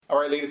All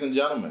right, ladies and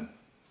gentlemen,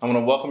 I want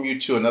to welcome you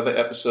to another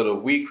episode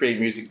of We Create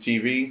Music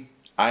TV.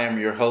 I am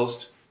your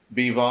host,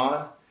 B.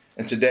 Vaughn,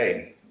 and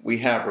today we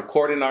have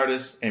recording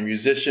artist and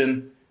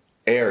musician,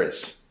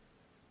 Aris.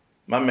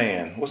 My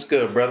man, what's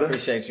good, brother?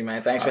 Appreciate you,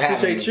 man. Thanks for having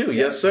me. Appreciate you.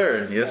 Yes,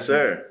 sir. Yes,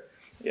 sir.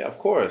 Yeah, of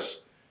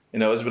course. You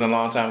know, it's been a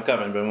long time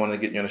coming. Been wanting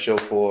to get you on the show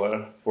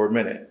for a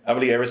minute. I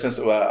believe ever since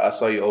I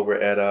saw you over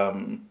at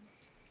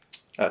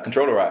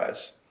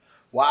Aris.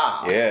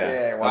 Wow.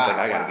 Yeah. Wow. I was like,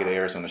 I got to get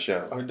Aris on the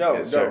show. Oh, dope,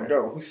 yes,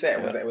 dope. Who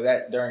said? Yeah. Was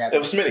that during? It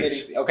was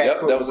Smitty's. Okay,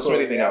 yep, cool. That was the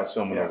Smitty thing I was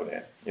filming over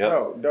there.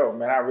 Yep. Dope,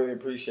 man. I really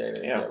appreciate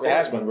it. Yeah, of It course,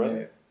 has been my a brother.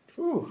 minute.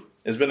 Whew.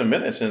 It's been a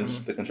minute since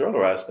the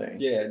Rise thing.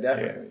 Yeah,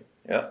 definitely.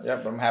 Yeah.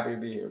 Yep. I'm happy to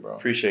be here, bro.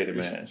 Appreciate it,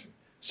 man.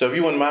 So if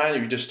you wouldn't mind,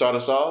 if you just start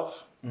us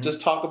off,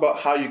 just talk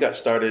about how you got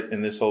started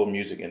in this whole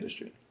music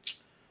industry.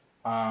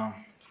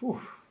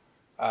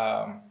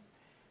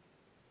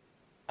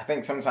 I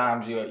think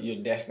sometimes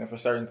you're destined for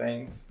certain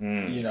things.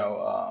 You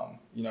know,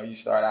 you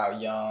start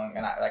out young,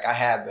 and I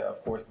had the,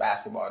 of course,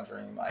 basketball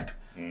dream, like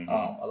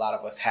a lot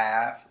of us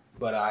have.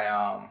 But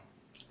I,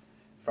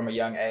 from a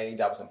young age,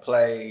 I was in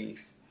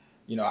plays.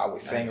 You know, I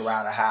would sing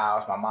around the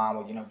house. My mom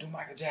would, do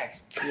Michael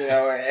Jackson. You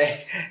know, and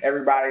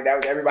that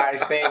was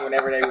everybody's thing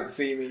whenever they would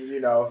see me.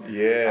 You know,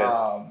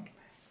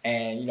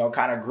 and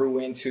kind of grew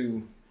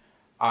into,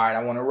 all right,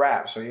 I want to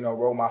rap. So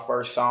wrote my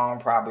first song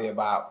probably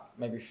about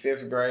maybe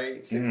 5th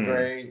grade, 6th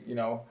grade.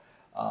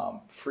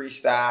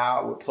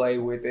 Freestyle, would play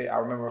with it. I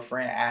remember a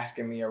friend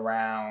asking me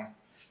around,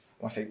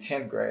 I want to say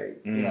 10th grade.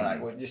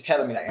 Just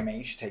telling me like, hey man,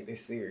 you should take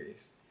this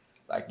serious.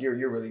 Like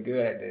you're really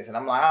good at this, and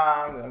I'm like,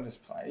 I'm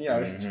just playing.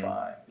 This is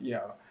fun.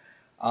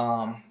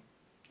 Thought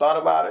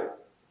about it,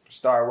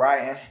 started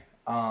writing.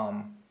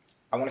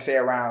 I want to say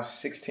around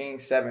 16,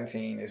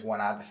 17 is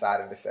when I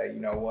decided to say, you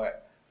know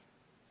what,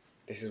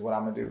 this is what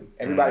I'm gonna do.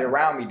 Everybody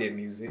around me did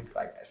music,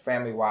 like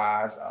family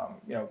wise,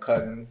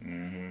 cousins,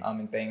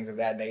 and things of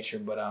that nature.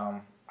 But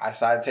I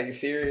decided to take it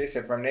serious,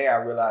 and from there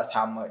I realized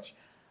how much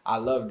I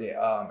loved it.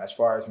 As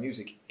far as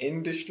music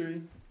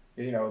industry,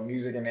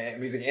 music and the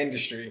music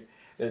industry.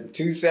 They're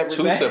two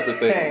separate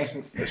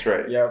things. That's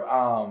right. Yeah.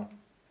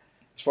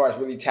 As far as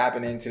really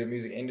tapping into the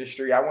music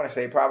industry, I want to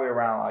say probably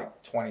around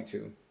like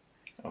 22.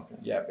 Okay.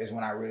 Yep, is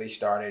when I really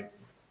started,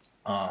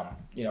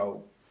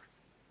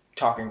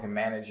 talking to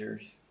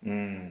managers.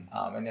 And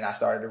then I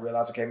started to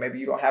realize, okay, maybe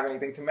you don't have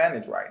anything to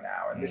manage right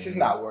now, and this is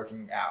not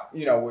working out.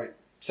 With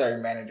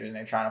certain managers, and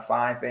they're trying to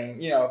find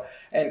things.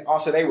 And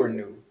also they were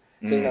new.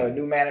 So a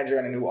new manager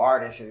and a new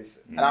artist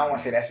is, and I don't want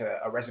to say that's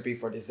a recipe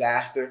for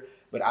disaster.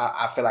 But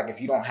I feel like if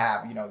you don't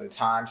have, the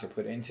time to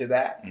put into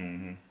that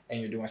and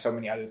you're doing so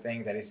many other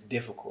things that it's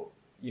difficult,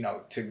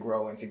 to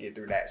grow and to get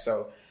through that.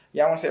 So,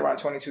 I want to say around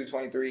 22,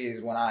 23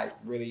 is when I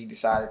really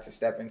decided to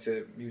step into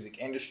the music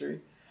industry.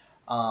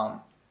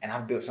 And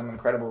I've built some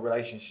incredible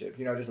relationships,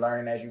 just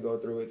learning as you go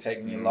through it,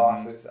 taking your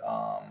losses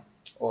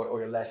or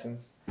your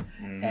lessons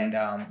and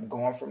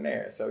going from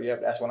there. So,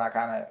 that's when I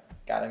kind of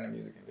got in the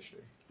music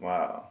industry.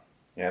 Wow.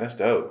 Yeah, that's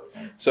dope.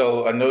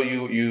 So I know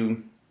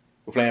you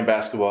were playing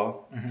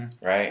basketball,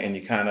 right? And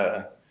you kind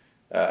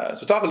of,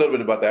 so talk a little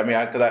bit about that. I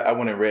mean, because I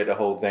went and read the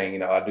whole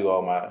thing. I do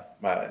all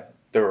my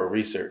thorough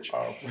research.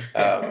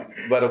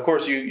 But of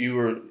course, you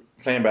were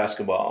playing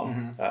basketball,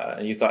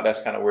 and you thought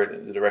that's kind of where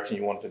the direction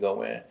you wanted to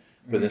go in.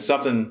 But then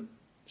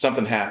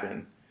something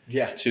happened,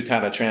 to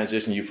kind of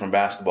transition you from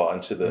basketball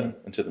into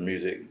the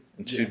music,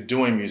 into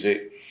doing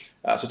music.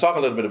 So talk a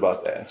little bit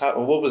about that.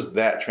 What was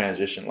that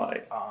transition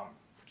like?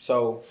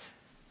 So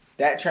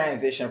that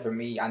transition for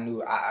me, I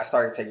knew I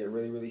started to take it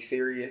really, really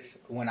serious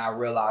when I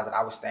realized that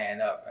I was staying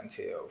up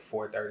until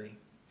 4:30,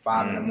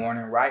 5 in the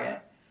morning writing,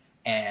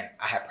 and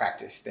I had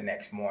practice the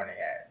next morning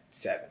at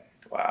 7.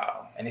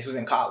 Wow. And this was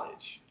in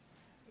college.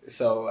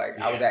 So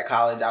I was at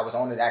college. I was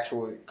on the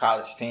actual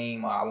college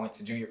team. I went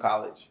to junior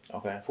college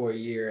for a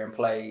year and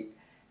played.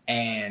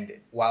 And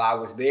while I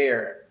was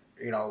there,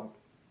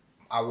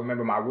 I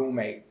remember my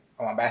roommate,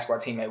 or my basketball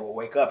teammate would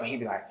wake up and he'd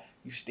be like,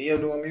 "You still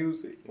doing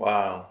music?"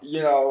 Wow.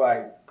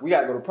 We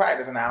got to go to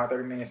practice an hour and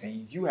 30 minutes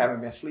and you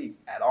haven't been asleep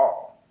at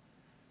all.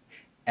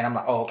 And I'm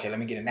like, oh, okay, let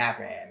me get a nap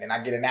in. Then I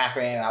get a nap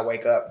in and I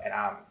wake up and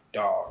I'm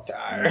dog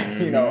tired.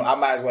 I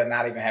might as well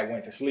not even have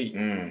went to sleep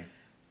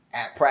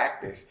at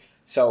practice.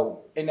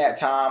 So in that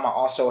time, I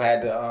also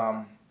had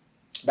to,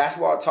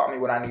 basketball taught me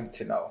what I needed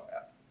to know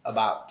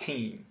about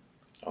team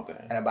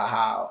and about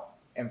how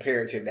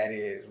imperative that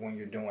is when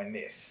you're doing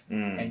this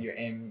and you're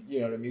in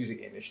the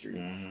music industry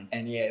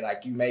and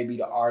you may be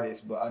the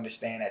artist, but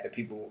understand that the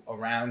people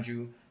around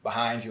you,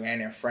 behind you,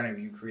 and in front of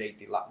you create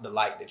the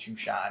light that you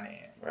shine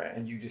in,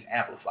 and you just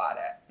amplify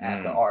that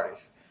as the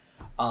artist.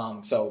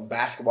 So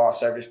basketball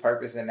served its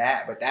purpose in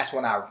that, but that's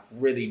when I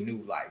really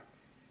knew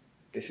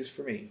this is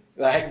for me,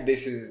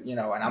 this is and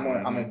I'm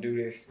gonna do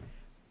this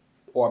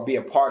or be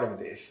a part of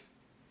this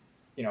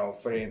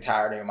for the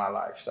entirety of my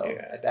life. So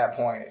at that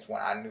point is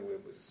when I knew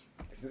this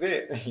is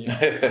it.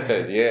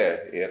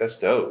 Yeah, that's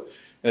dope.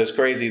 And it's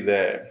crazy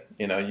that,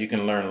 you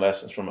can learn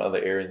lessons from other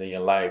areas in your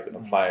life and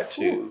apply it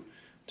to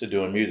to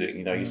doing music.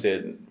 You know, you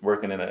said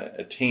working in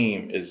a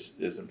team is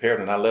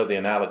imperative. And I love the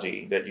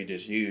analogy that you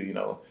just used,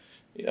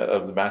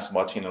 of the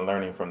basketball team and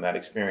learning from that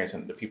experience,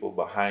 and the people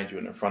behind you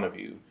and in front of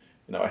you,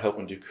 are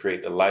helping to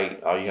create the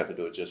light. All you have to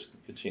do is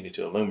just continue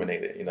to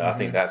illuminate it. I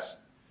think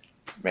that's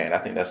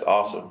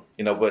awesome.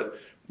 But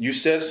you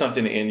said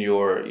something in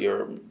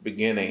your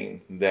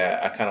beginning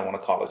that I kind of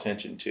want to call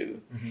attention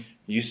to.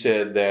 You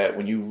said that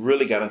when you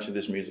really got into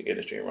this music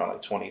industry around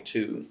like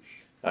 22,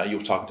 you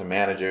were talking to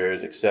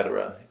managers,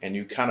 etc., and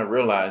you kind of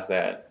realized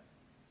that,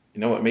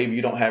 maybe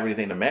you don't have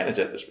anything to manage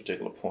at this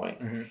particular point.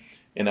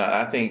 And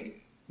I think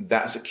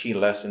that's a key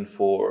lesson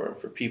for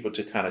people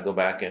to kind of go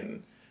back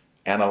and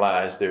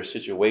analyze their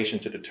situation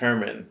to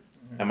determine,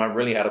 am I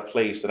really at a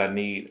place that I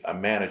need a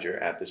manager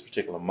at this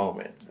particular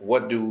moment?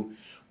 What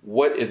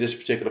is this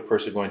particular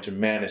person going to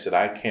manage that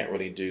I can't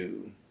really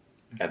do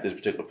at this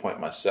particular point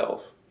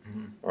myself?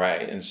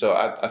 Right. And so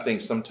I think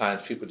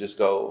sometimes people just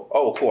go,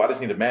 oh, cool, I just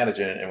need a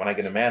manager. And when I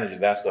get a manager,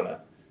 that's going to,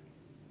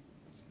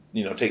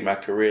 take my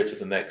career to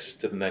the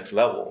next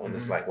level. And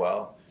it's like,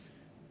 well,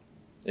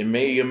 it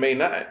may or may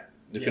not,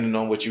 depending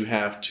on what you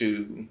have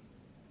to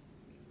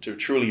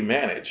truly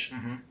manage.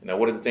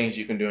 What are the things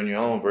you can do on your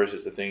own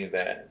versus the things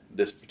that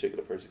this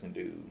particular person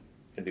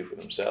can do for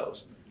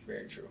themselves.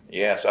 Very true.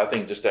 Yeah. So I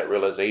think just that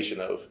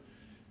realization of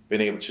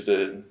being able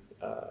to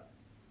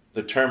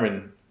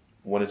determine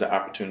when is an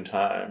opportune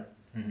time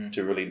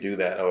to really do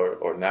that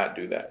or not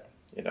do that.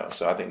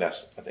 So I think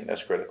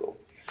that's critical.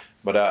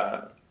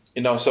 But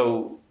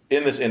so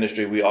in this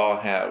industry, we all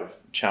have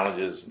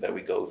challenges that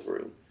we go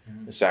through,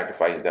 the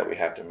sacrifices that we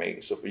have to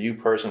make. So for you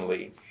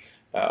personally,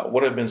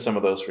 what have been some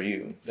of those for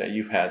you that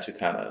you've had to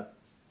kind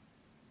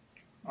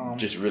of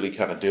just really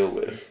kind of deal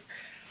with?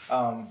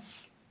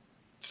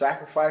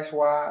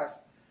 Sacrifice-wise,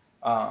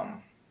 I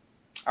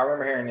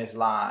remember hearing this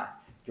line.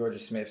 Georgia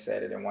Smith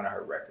said it in one of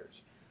her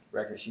records.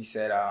 She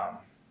said,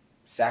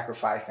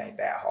 sacrifice ain't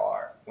that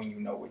hard when you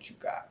know what you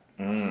got.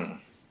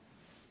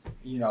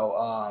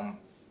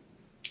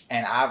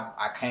 And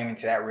I came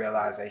into that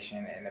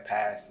realization in the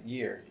past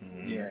year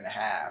and a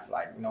half,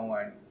 like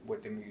knowing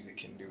what the music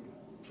can do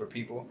for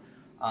people.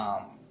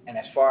 And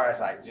as far as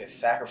like just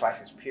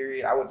sacrifices,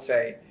 period, I would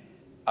say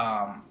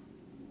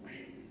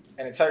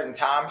in a certain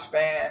time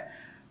span,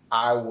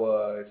 I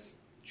was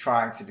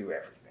trying to do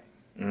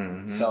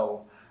everything.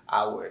 So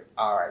I would,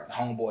 all right,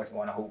 homeboy's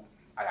going to hoop.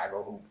 I got to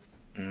go hoop.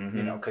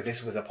 Because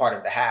this was a part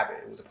of the habit.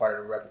 It was a part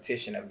of the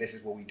repetition of this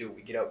is what we do.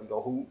 We get up, we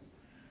go hoop.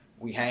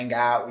 We hang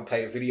out, we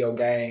play the video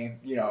game,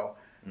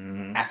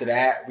 After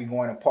that, we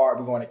going to park,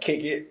 we going to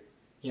kick it,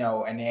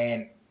 and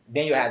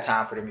then you have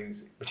time for the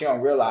music. But you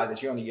don't realize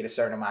that you only get a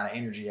certain amount of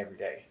energy every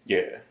day.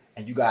 Yeah.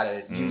 And you got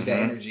to use that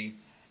energy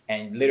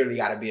and literally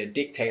got to be a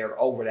dictator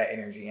over that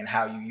energy and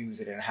how you use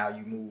it and how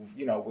you move,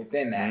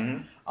 within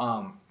that.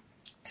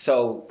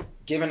 So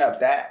giving up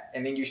that,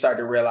 and then you start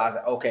to realize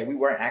that, okay, we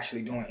weren't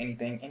actually doing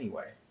anything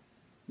anyway.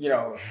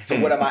 So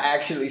what am I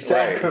actually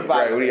sacrificing?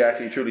 Right. What are you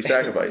actually truly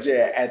sacrificing?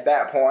 Yeah, at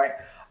that point,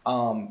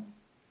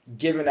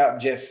 giving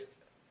up just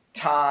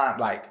time,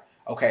 like,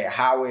 okay,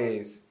 how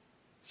is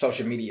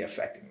social media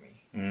affecting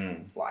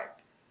me? Like,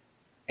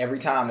 every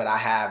time that I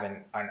have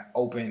an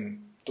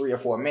open 3 or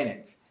 4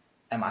 minutes,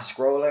 am I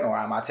scrolling or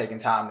am I taking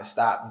time to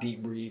stop,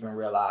 deep breathe, and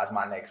realize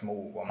my next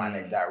move or my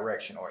next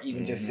direction, or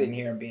even just sitting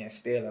here and being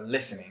still and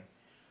listening,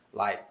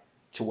 like,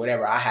 to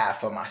whatever I have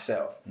for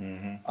myself?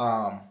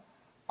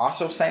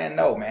 Also saying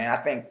no, man. I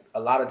think a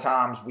lot of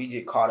times we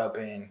get caught up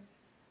in,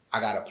 I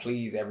got to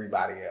please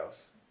everybody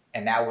else.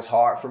 And that was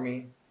hard for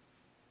me,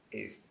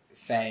 is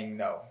saying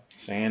no.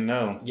 Saying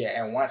no.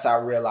 Yeah, and once I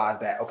realized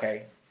that,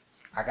 okay,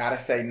 I got to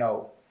say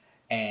no.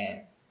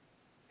 And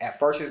at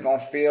first it's going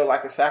to feel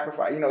like a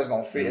sacrifice. It's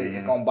going to feel,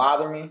 it's going to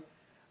bother me.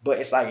 But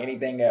it's like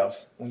anything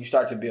else. When you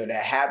start to build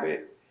that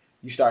habit,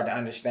 you start to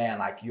understand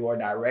like your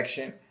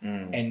direction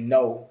and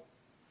no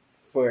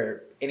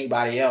for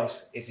anybody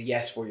else is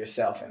yes for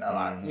yourself in a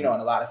lot, in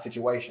a lot of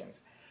situations.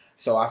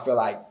 So I feel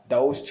like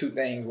those two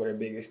things were the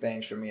biggest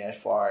things for me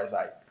as far as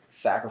like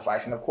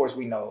sacrifice. And of course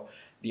we know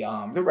the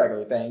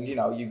regular things, you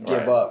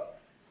give up.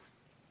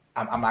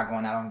 I'm not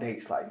going out on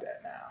dates like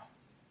that now.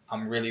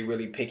 I'm really,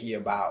 really picky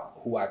about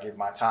who I give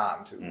my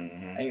time to.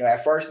 And,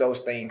 at first those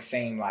things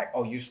seem like,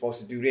 oh, you're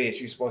supposed to do this,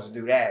 you're supposed to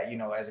do that,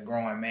 as a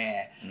growing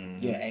man.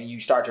 And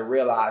you start to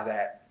realize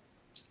that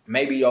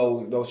maybe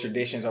those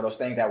traditions or those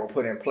things that were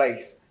put in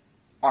place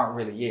aren't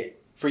really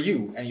it for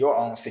you and your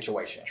own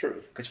situation.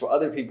 True. Because for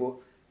other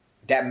people,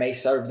 that may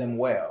serve them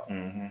well.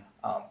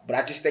 But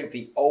I just think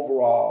the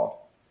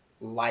overall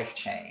life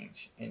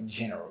change in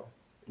general,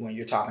 when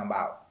you're talking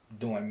about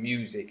doing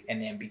music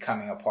and then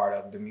becoming a part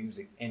of the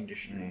music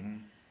industry,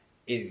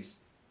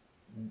 is,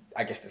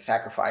 I guess, the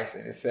sacrifice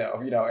in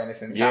itself, in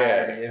its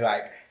entirety. It's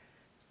like,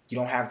 you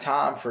don't have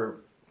time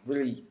for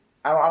really,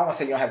 I don't want to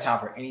say you don't have time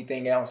for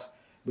anything else,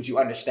 but you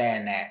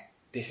understand that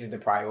this is the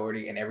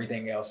priority and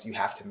everything else you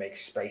have to make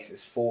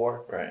spaces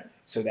for. Right.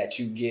 So that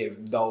you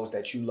give those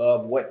that you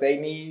love what they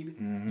need,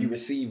 you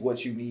receive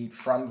what you need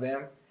from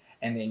them,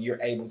 and then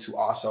you're able to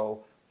also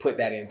put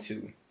that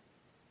into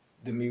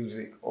the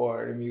music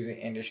or the music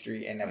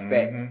industry and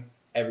affect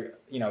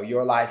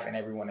your life and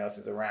everyone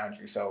else's around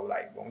you. So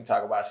like when we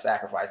talk about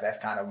sacrifice, that's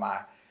kind of my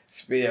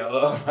spiel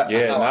of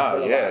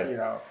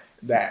about,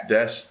 that.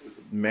 That's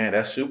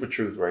super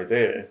truth right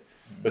there.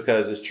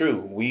 Because it's true.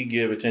 We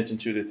give attention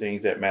to the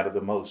things that matter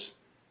the most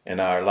in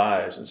our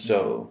lives. And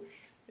so,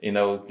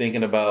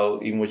 thinking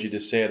about even what you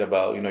just said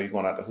about, you're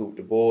going out to hoop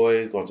the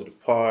boys, going to the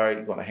park,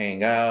 you're going to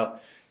hang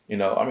out.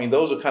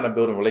 Those are kind of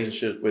building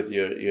relationships with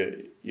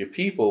your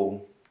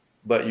people,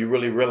 but you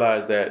really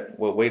realize that,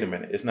 well, wait a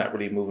minute, it's not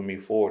really moving me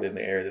forward in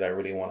the area that I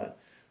really want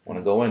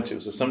to go into.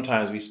 So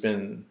sometimes we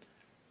spend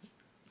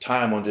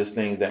time on just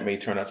things that may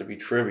turn out to be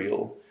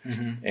trivial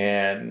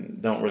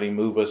and don't really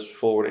move us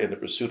forward in the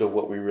pursuit of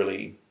what we're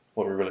really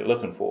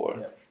looking for.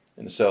 Yep.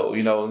 And so,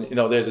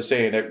 there's a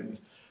saying that,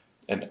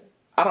 and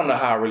I don't know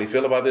how I really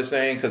feel about this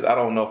saying because I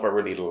don't know if I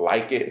really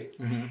like it.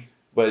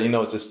 But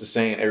it's just the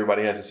saying,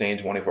 everybody has the same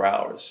 24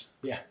 hours.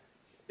 Yeah.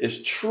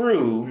 It's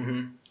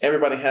true.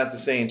 Everybody has the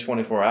same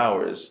 24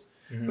 hours.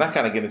 And I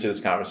kind of get into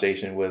this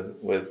conversation with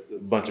a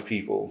bunch of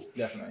people.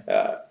 Definitely.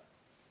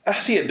 I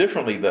see it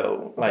differently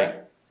though. Okay.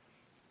 Like,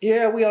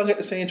 yeah, we all get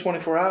the same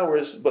 24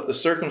 hours, but the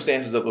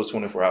circumstances of those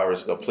 24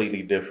 hours are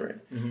completely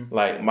different.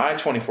 Like my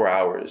 24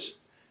 hours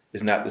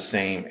is not the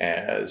same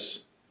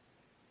as,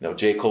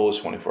 J. Cole's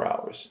 24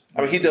 hours.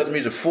 I mean, he does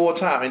music full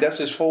time, and that's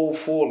his whole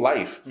full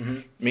life.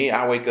 Me,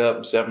 I wake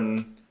up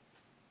 7,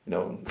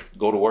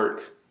 go to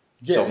work.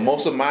 Yeah. So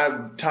most of my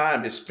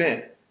time is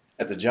spent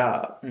at the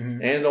job. And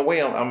there's no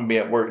way I'm going to be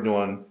at work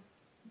doing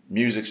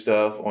music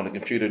stuff on the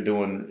computer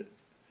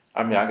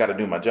I got to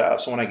do my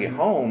job. So when I get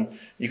home,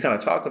 you kind of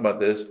talked about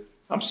this,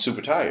 I'm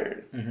super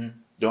tired.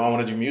 Do I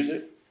want to do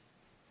music?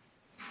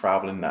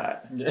 Probably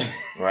not. Yeah.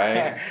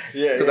 Right?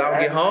 Because I don't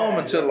get home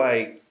until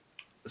like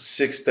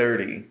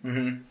 6:30.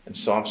 And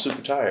so I'm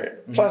super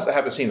tired. Plus, I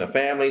haven't seen the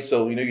family.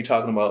 So, you're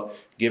talking about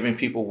giving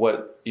people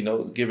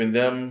giving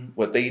them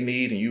what they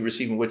need and you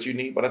receiving what you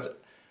need. But it's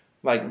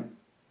like,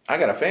 I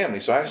got a family,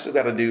 so I still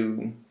got to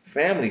do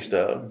family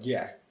stuff.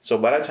 Yeah. So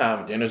by the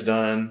time dinner's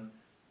done,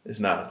 it's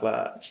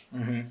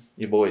 9:00.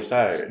 Your boy's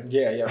tired.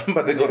 Yeah. I'm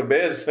about to go to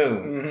bed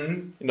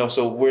soon.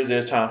 So where's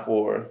there time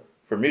for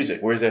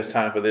music? Where's there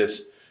time for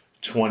this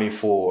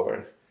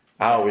 24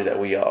 hours that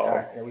we all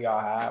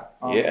have?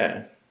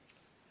 Yeah.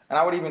 And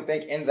I would even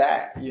think in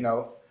that,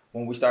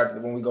 when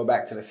we go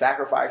back to the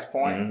sacrifice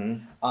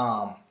point,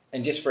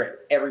 and just for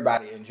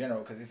everybody in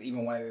general, because it's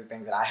even one of the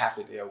things that I had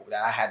to deal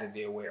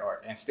with,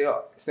 and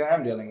still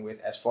am dealing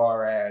with, as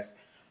far as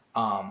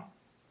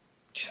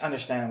just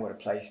understanding where to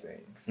place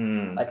things.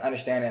 Like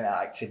understanding that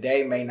like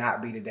today may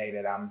not be the day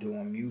that I'm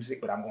doing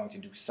music, but I'm going to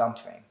do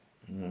something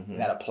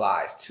that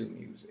applies to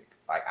music.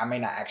 Like I may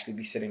not actually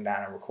be sitting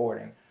down and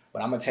recording,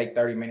 but I'm gonna take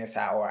 30 minutes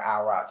or an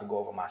hour out to go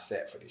over my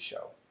set for this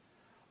show.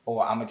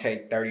 Or I'm gonna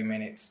take 30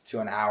 minutes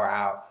to an hour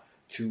out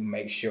to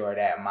make sure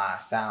that my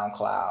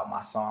SoundCloud,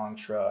 my Song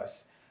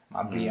Trust,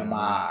 my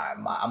BMI,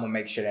 I'm gonna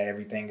make sure that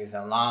everything is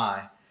in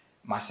line,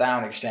 my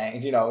Sound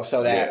Exchange,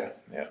 so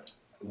that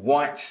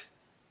once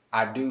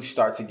I do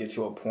start to get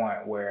to a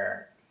point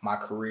where my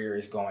career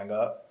is going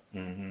up,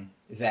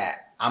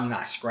 that I'm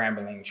not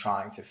scrambling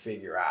trying to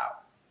figure out,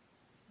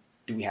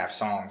 do we have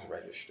songs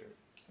registered?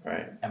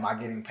 Right. Am I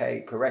getting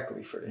paid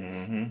correctly for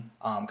this?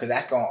 Because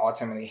that's going to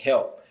ultimately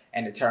help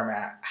and determine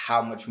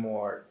how much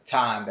more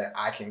time that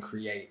I can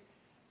create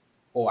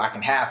or I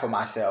can have for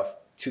myself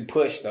to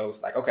push those.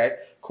 Like, okay,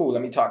 cool.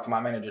 Let me talk to my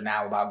manager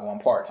now about going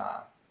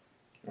part-time.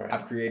 Right.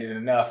 I've created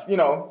enough,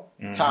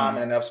 time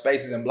and enough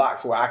spaces and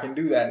blocks where I can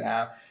do that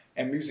now.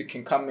 And music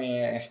can come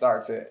in and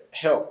start to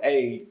help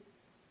aid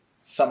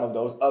some of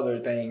those other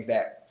things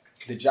that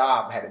the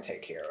job had to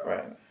take care of.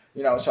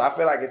 Right. So I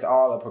feel like it's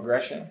all a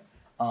progression.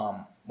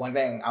 One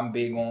thing I'm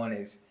big on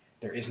is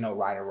there is no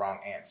right or wrong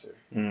answer.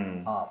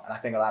 And I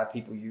think a lot of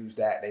people use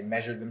that. They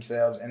measure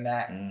themselves in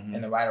that,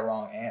 in the right or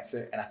wrong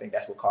answer. And I think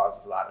that's what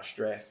causes a lot of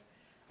stress.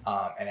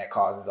 And that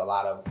causes a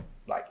lot of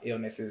like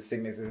illnesses,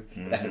 sicknesses.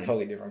 That's a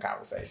totally different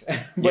conversation.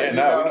 But, we can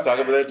talk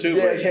about that too.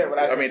 But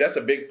I mean, that's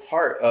a big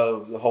part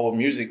of the whole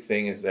music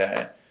thing is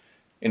that,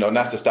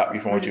 not to stop you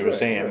from what you were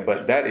saying,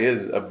 but that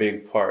is a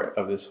big part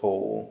of this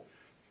whole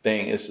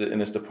thing. It's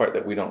the part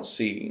that we don't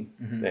see,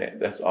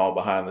 that's all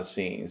behind the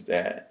scenes,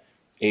 that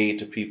aid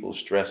to people's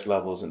stress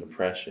levels and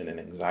depression and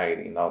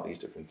anxiety and all these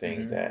different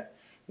things that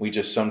we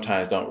just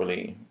sometimes don't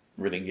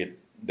really get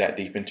that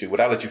deep into.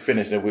 But I'll let you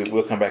finish, then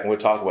we'll come back and we'll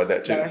talk about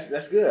that too. No,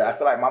 that's good. I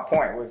feel like my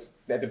point was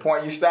that the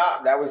point you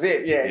stopped, that was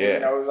it. Yeah.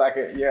 It was like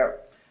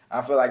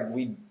I feel like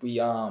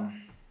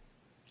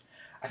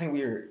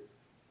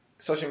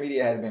social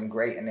media has been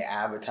great in the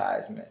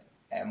advertisement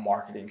and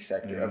marketing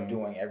sector of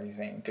doing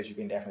everything, because you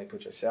can definitely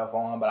put yourself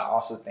on. But I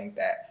also think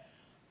that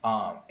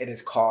it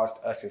has caused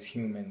us as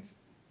humans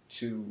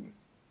to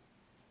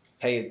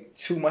pay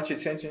too much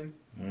attention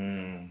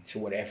to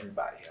what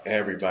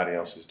everybody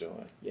else is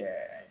doing. Yeah.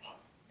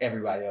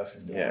 Everybody else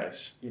is doing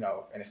it.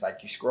 And it's like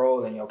you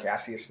scroll and I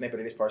see a snippet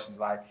of this person's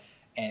life,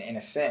 and in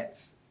a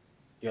sense,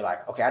 you're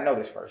like, okay, I know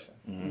this person,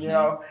 you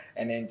know?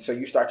 And then so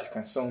you start to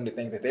consume the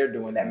things that they're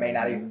doing that may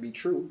not even be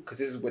true because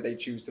this is what they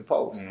choose to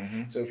post.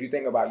 So if you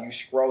think about you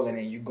scrolling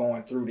and you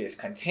going through this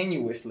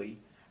continuously,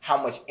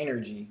 how much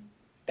energy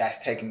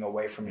that's taking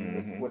away from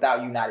you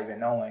without you not even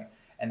knowing.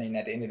 And then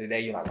at the end of the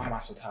day, you're like, why am I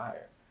so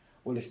tired?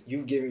 Well,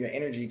 you've given your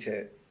energy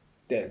to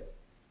the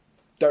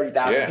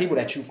 30,000 people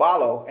that you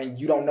follow and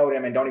you don't know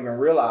them and don't even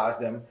realize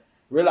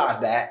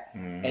that.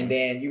 And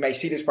then you may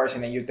see this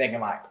person and you're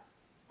thinking like,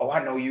 oh,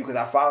 I know you because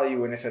I follow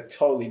you, and it's a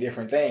totally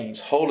different thing.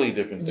 Totally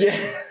different thing.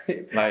 Yeah.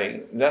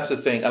 Like, that's the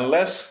thing.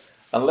 Unless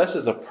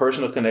it's a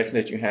personal connection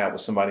that you have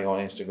with somebody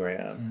on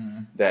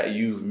Instagram that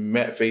you've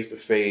met face to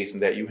face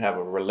and that you have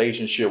a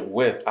relationship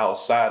with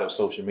outside of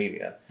social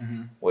media,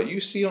 what you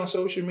see on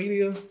social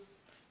media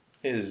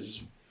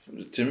is,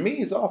 to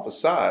me, is all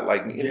facade.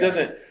 Like, it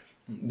doesn't,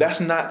 that's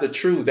not the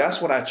truth.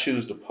 That's what I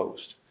choose to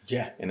post.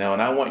 Yeah. You know,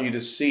 and I want you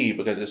to see,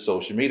 because it's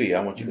social media,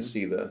 I want you to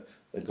see the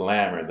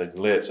glamour, the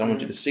glitz. I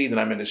want you to see that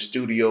I'm in the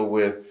studio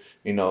with,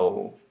 you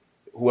know,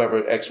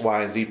 whoever X,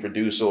 Y, and Z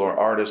producer or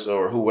artist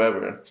or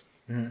whoever.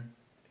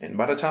 And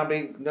by the time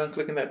they done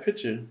clicking that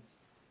picture,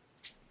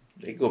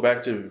 they go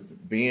back to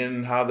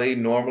being how they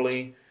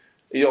normally,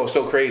 you know, it's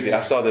so crazy.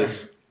 I saw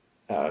this,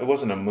 it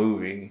wasn't a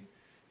movie.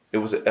 It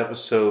was an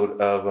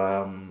episode of,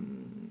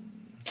 I'm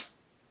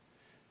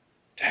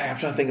trying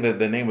to think of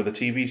the name of the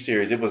TV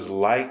series. It was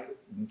like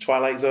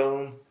Twilight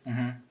Zone.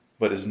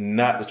 But it's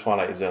not the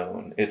Twilight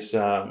Zone. It's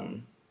what's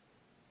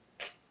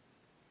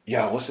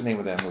the name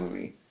of that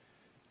movie?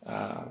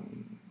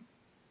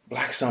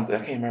 Black something.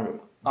 I can't remember.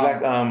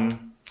 Black I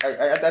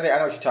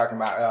know what you're talking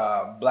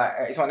about. Black.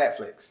 It's on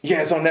Netflix.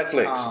 Yeah, it's on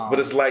Netflix. But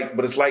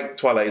it's like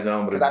Twilight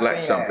Zone, but it's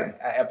Black something. An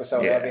episode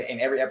of it,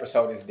 and every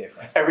episode is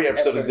different. Every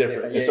episode is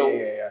different.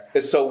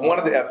 And so one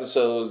of the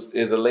episodes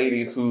is a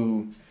lady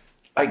who,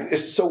 like,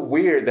 it's so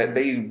weird that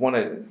they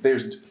want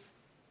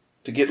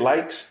to get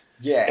likes.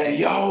 Yeah, and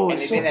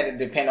then it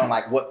depend on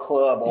like what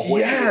club or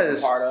what you're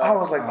part of. I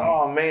was like,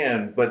 oh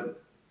man,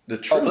 but the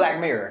truth. Oh, Black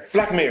Mirror.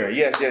 Black Mirror.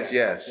 Yes.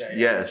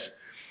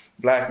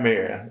 Black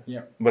Mirror.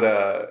 Yeah.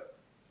 But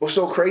what's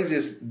so crazy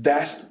is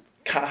that's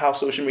kind of how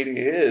social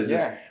media is.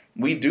 Yeah.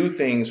 We do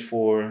things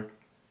for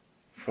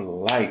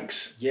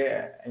likes.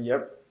 Yeah. And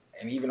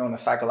And even on a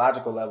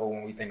psychological level,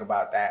 when we think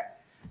about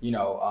that, you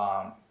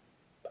know,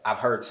 I've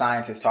heard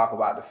scientists talk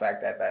about the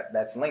fact that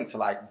that's linked to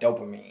like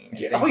dopamine and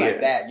things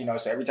like that, you know,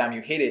 so every time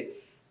you hit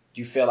it,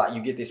 you feel like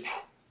you get this,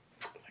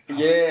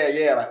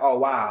 like, oh,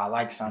 wow, I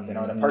like something,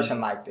 or the person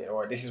liked it,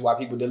 or this is why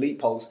people delete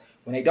posts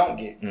when they don't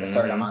get a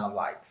certain amount of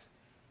likes.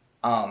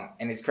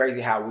 And it's crazy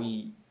how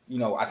we, you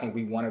know, I think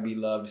we want to be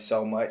loved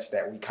so much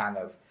that we kind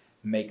of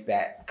make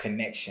that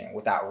connection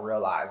without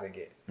realizing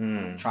it,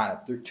 trying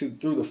to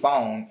through the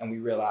phone, and we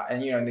realize,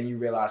 and you know, and then you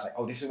realize like,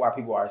 oh, this is why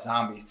people are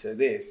zombies to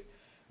this.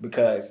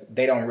 Because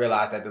they don't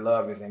realize that the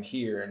love is in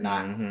here,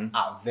 not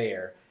out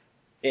there,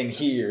 in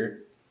here,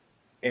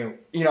 and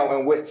you know,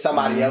 and what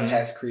somebody else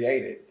has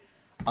created.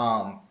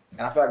 And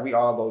I feel like we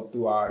all go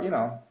through our, you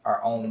know,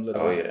 our own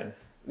little,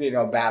 you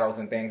know, battles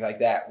and things like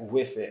that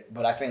with it.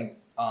 But I think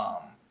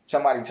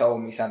somebody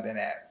told me something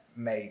that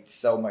made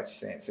so much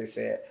sense. They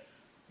said,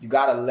 you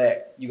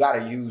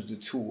gotta use the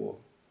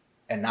tool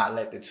and not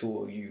let the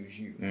tool use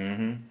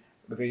you.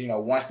 Because, you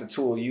know, once the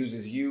tool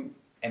uses you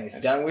and it's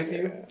done with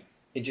you,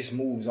 it just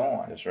moves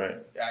on. That's right.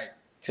 Like,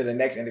 to the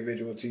next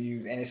individual to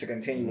use, and it's a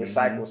continuous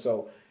cycle.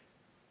 So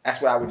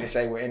that's what I would just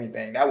say with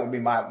anything. That would be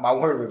my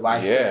word of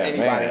advice to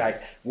anybody. Man. Like,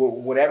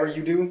 whatever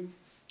you do,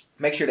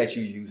 make sure that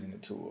you're using the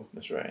tool.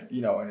 That's right.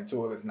 You know, and the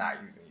tool is not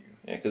using you.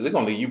 Yeah, because they're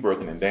going to leave you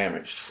broken and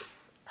damaged.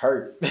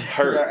 Hurt. You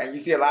know, and you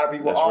see a lot of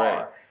people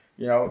Right.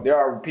 You know, there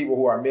are people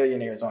who are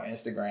millionaires on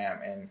Instagram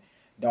and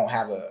don't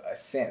have a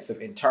sense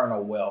of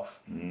internal wealth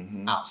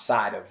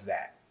outside of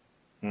that.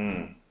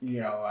 You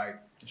know, like.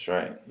 That's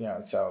right. You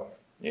know, so.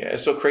 Yeah,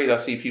 it's so crazy. I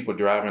see people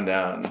driving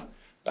down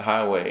the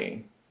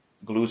highway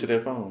glued to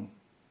their phone.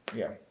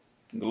 Yeah.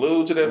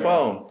 Glued to their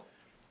phone.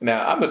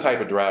 Now, I'm the type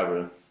of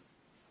driver,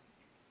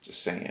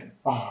 just saying.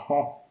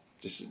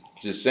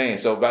 Just saying.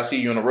 So if I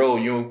see you on the road,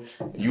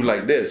 you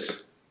like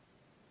this.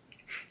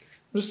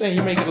 I'm just saying,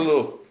 you make it a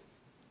little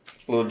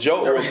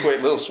joke real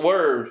quick, little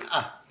swerve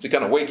to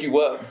kind of wake you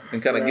up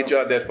and kind of get you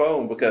out that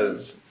phone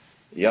because,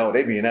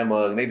 they be in that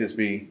mug and they just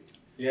be,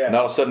 and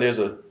all of a sudden there's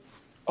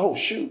oh,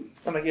 shoot.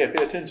 I'm like,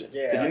 pay attention.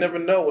 Yeah. You never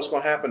know what's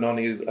going to happen on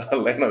these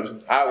Atlanta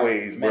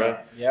highways, bro.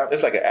 Yep.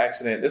 It's like an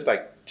accident. It's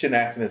like 10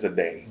 accidents a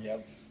day.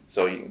 Yep.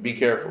 So you be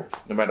careful.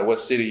 No matter what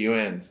city you're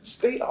in,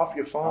 stay off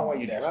your phone while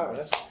you're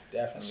driving.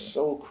 That's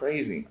so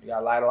crazy. You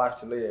got a lot of life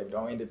to live.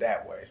 Don't end it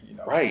that way. You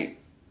know. Right.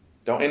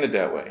 Don't end it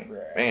that way.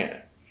 Right.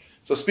 Man.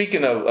 So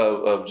speaking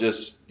of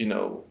just, you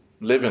know,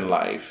 living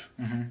life,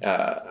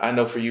 I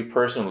know for you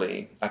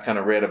personally, I kind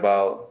of read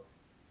about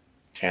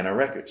Tanner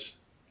Records.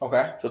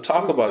 Okay. So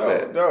talk about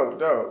that.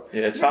 Dope.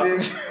 Yeah, talk.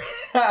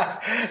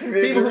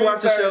 People who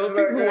watch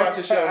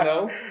the show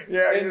know.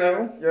 Yeah, they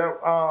know. Yeah.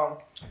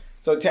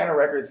 So Tanner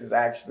Records is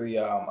actually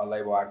a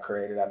label I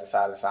created. I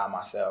decided to sign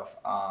myself.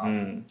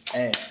 And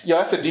Yo,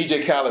 that's a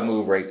DJ Khaled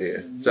move right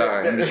there.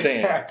 Sorry, I'm just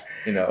saying.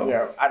 You know.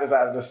 Yeah, I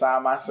decided to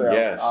sign myself.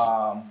 Yes.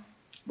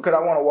 Because I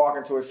want to walk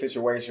into a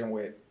situation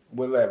with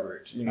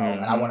leverage, you know,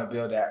 and I want to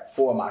build that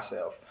for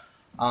myself.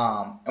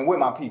 And with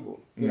my people,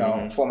 you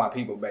know, for my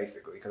people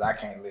basically, because I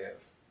can't live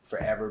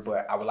forever,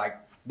 but I would like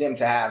them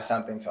to have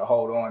something to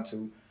hold on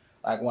to,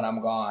 like when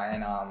I'm gone.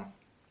 And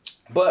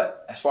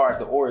but as far as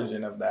the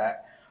origin of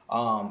that,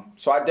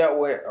 so I dealt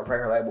with a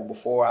record label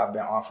before. I've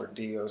been offered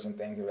deals and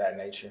things of that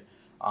nature,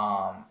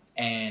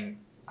 and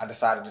I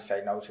decided to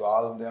say no to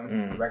all of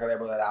them. The record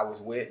label that I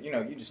was with, you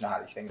know, you just know how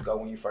these things go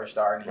when you first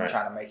start and you're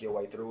trying to make your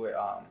way through it.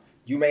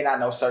 You may not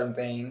know certain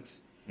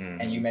things,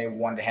 and you may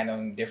want to handle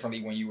them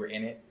differently when you were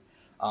in it.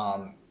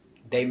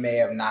 They may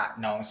have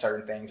not known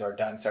certain things or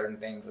done certain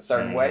things a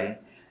certain way,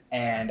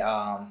 and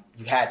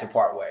you had to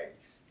part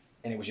ways.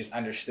 And it was just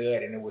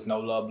understood, and it was no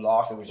love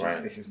lost. It was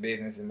just this is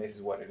business, and this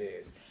is what it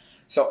is.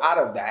 So out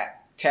of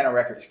that, Tanner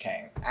Records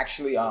came.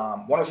 Actually,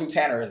 102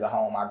 Tanner is the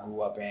home I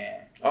grew up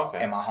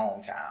in my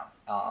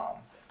hometown,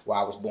 where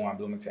I was born,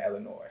 Bloomington,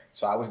 Illinois.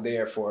 So I was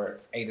there for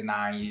 8 to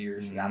 9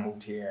 years, and I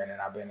moved here, and then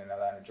I've been in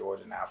Atlanta,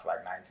 Georgia now for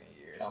like 19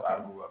 years. So I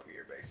grew up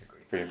here,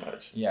 basically. Pretty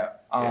much. Yeah.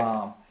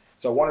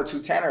 So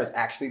 102 Tanner is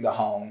actually the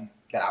home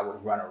that I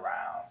would run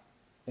around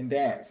and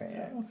dance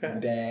in.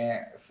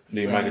 Dance.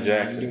 Do Michael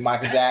Jackson.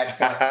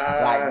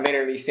 Like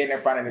literally sitting in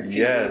front of the TV.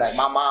 Yes. Like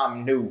my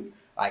mom knew.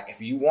 Like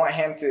if you want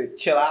him to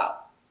chill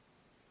out,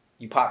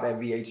 you pop that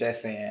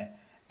VHS in.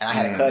 And I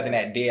had a cousin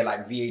that did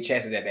like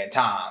VHSs at that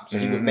time. So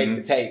he would make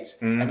the tapes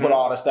and put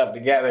all the stuff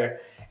together.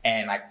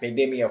 And like they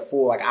did me a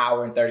full like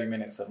hour and 30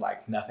 minutes of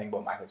like nothing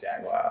but Michael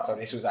Jackson. Wow. So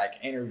this was like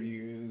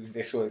interviews.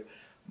 This was,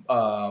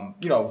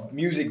 you know,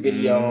 music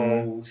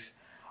videos,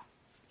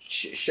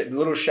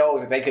 little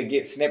shows that they could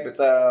get snippets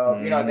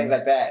of, you know, things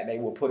like that. They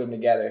would put them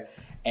together.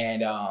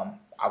 And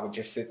I would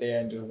just sit there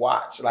and just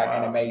watch like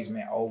in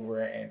amazement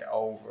over and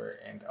over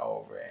and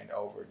over and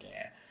over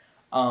again.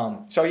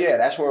 So yeah,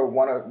 that's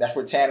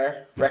where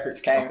Tanner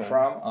Records came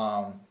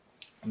from.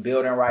 I'm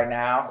building right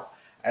now.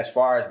 As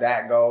far as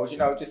that goes, you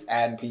know, just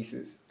adding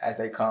pieces as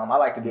they come. I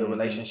like to build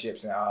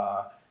relationships and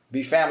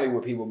be family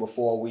with people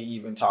before we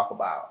even talk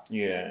about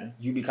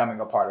you becoming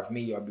a part of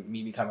me or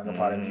me becoming a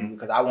part of you,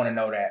 because I want to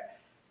know that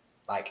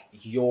like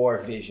your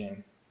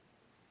vision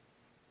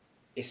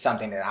is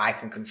something that I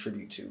can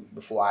contribute to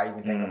before I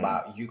even think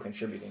about you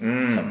contributing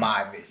to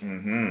my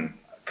vision.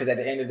 Because at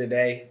the end of the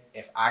day,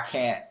 if I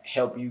can't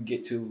help you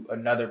get to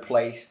another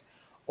place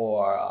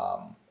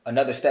or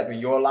another step in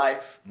your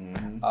life,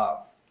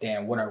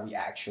 then what are we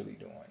actually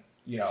doing?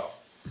 You know?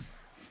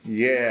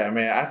 Yeah,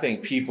 man, I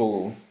think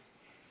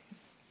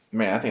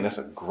that's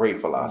a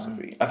great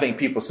philosophy. I think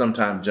people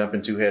sometimes jump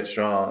in too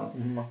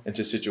headstrong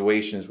into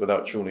situations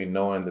without truly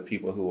knowing the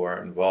people who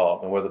are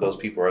involved and whether those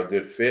people are a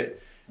good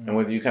fit and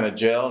whether you kind of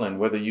gel and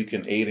whether you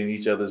can aid in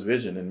each other's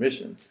vision and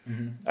mission.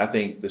 I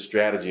think the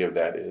strategy of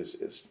that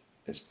is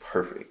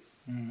perfect.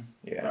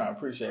 Yeah, I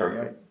appreciate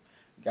it.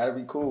 You gotta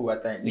be cool. I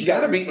think you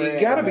gotta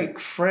be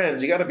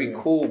friends. You gotta be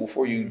cool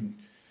before you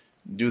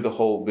do the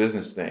whole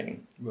business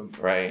thing,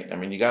 right? I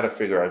mean, you got to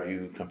figure out if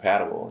you're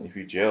compatible and if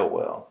you gel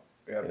well.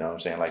 You know what I'm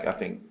saying? Like, I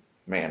think,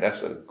 man,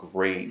 that's a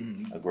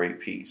great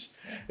piece.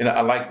 And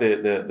I like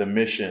the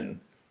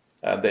mission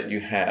that you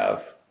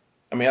have.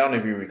 I mean, I don't know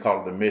if you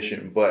recall the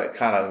mission, but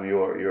kind of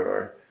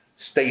your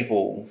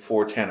staple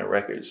for Tanner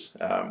Records.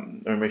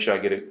 Let me make sure I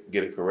get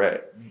it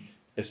correct.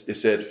 It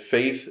said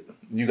faith.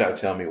 You got to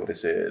tell me what it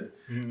said,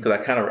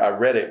 because I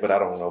read it, but I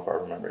don't know if I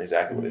remember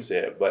exactly what it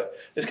said. But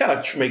it's kind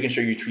of making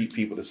sure you treat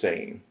people the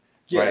same,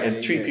 right?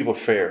 And treat people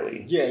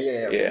fairly.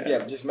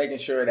 Yeah. Just making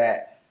sure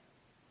that,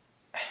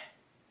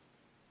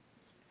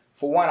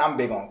 for one, I'm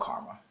big on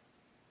karma.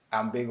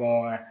 I'm big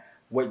on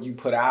what you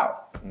put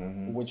out,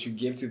 what you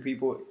give to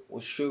people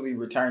will surely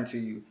return to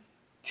you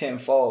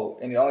tenfold,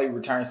 and it only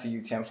returns to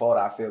you tenfold.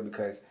 I feel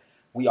because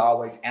we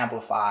always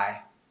amplify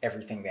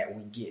everything that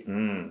we get.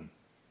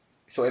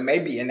 So it may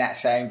be in that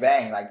same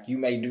vein, like you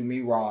may do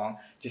me wrong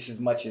just as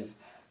much as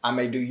I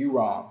may do you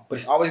wrong, but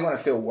it's always going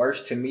to feel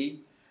worse to me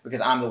because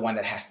I'm the one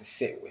that has to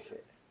sit with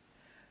it.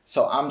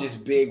 So I'm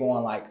just big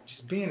on like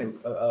just being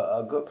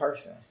a good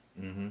person.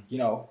 You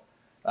know,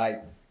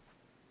 like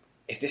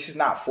if this is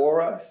not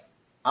for us,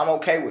 I'm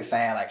okay with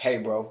saying like, hey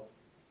bro,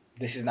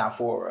 this is not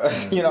for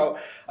us. You know,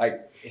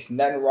 like it's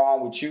nothing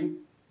wrong with you.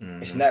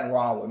 It's nothing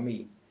wrong with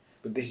me,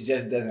 but this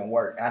just doesn't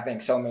work. And I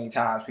think so many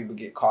times people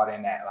get caught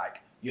in that, like,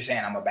 you're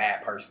saying I'm a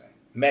bad person.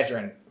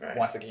 Measuring,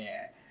 once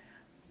again,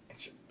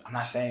 I'm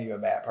not saying you're a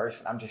bad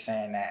person. I'm just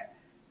saying that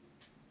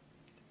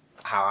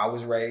how I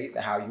was raised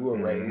and how you were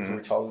raised were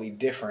totally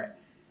different.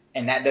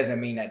 And that doesn't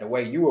mean that the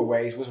way you were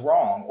raised was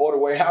wrong or the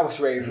way I was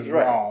raised was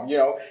wrong. You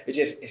know,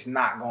 it's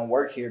not going to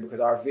work here because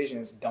our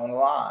visions don't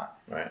align.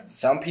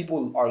 Some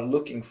people are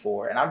looking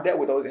for, and I've dealt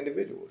with those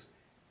individuals,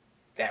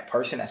 that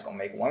person that's going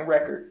to make one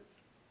record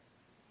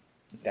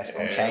that's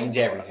going to change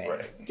everything.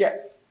 Yeah,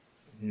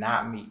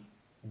 not me.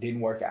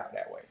 Didn't work out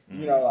that way.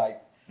 You know, like,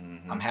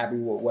 I'm happy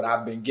with what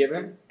I've been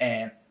given,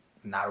 and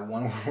not a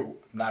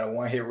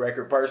one hit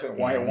record person,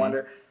 one hit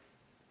wonder.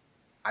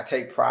 I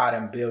take pride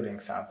in building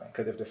something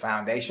because if the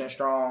foundation's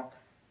strong,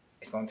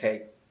 it's gonna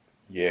take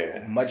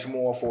much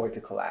more for it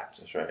to collapse.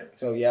 That's right.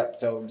 So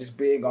so just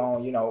big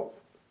on, you know,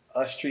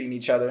 us treating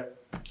each other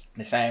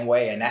the same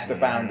way, and that's the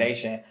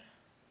foundation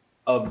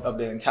of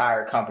the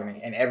entire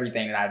company and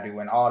everything that I do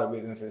and all the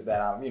businesses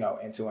that I'm, you know,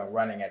 into and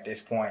running at this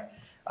point.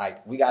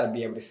 Like, we got to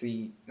be able to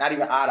see, not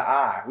even eye to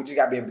eye, we just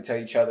got to be able to tell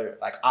each other,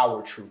 like,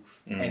 our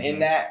truth. And in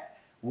that,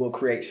 we'll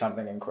create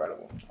something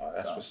incredible. Oh,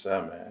 that's what's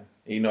up, man.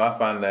 You know, I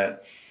find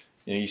that,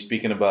 you know, you're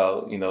speaking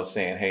about, you know,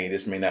 saying, hey,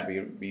 this may not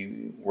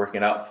be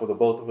working out for the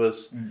both of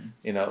us,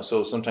 you know,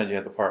 so sometimes you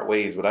have to part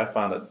ways. But I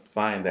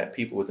find that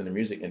people within the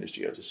music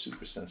industry are just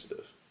super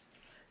sensitive.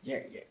 Yeah.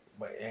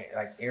 But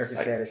like Erica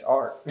said, it's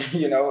art,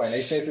 you know, and they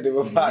sensitive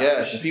about it.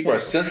 Yes, and people are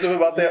sensitive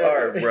about their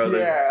art, brother.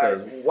 Yeah,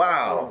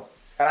 wow.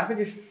 And I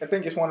think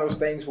it's one of those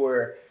things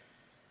where,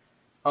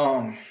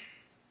 I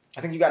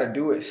think you got to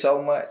do it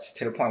so much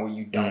to the point where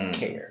you don't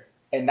care,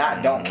 and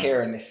not don't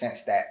care in the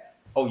sense that,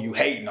 oh, you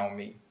hating on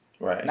me,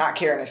 right? Not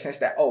care in the sense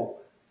that, oh,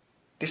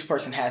 this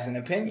person has an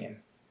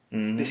opinion.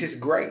 This is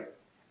great.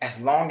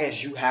 As long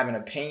as you have an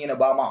opinion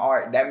about my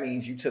art, that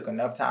means you took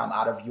enough time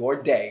out of your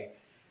day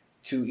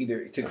to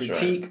either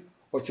critique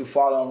or to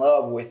fall in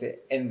love with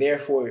it, and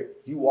therefore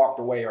you walked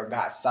away or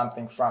got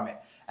something from it.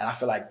 And I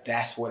feel like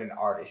that's what an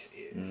artist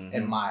is,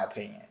 in my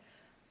opinion.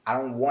 I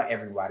don't want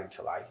everybody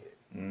to like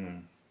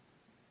it.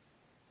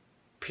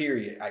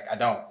 Period. Like, I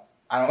don't,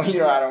 you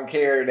know, I don't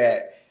care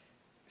that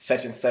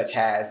such and such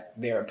has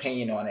their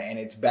opinion on it and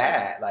it's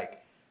bad.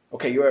 Like,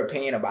 okay, your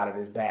opinion about it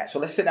is bad. So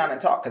let's sit down and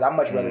talk, because I'd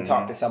much rather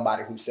talk to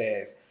somebody who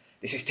says,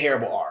 this is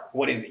terrible art.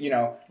 What is it? You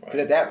know, because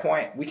at that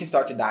point, we can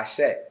start to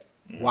dissect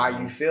why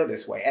you feel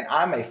this way. And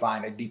I may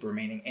find a deeper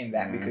meaning in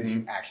that because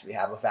you actually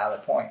have a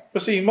valid point.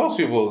 But see, most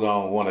people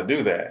don't want to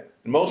do that.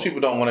 Most people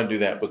don't want to do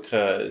that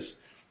because,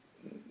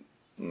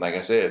 like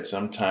I said,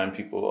 sometimes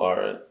people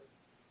are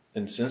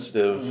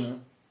insensitive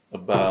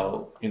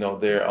about, you know,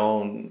 their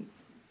own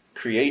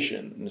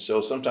creation. And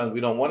so sometimes we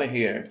don't want to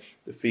hear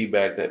the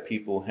feedback that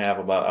people have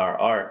about our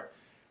art.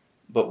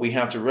 But we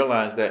have to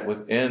realize that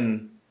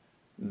within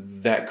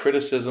that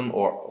criticism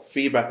or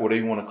feedback, whatever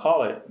you want to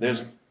call it,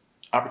 there's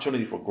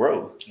opportunity for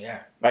growth.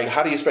 Yeah. Like,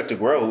 how do you expect to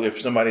grow if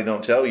somebody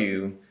don't tell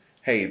you,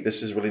 hey,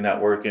 this is really not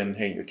working.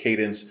 Hey, your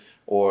cadence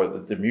or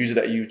the music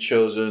that you've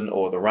chosen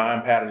or the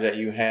rhyme pattern that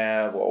you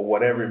have or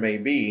whatever it may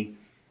be.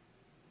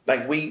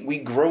 Like, we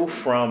grow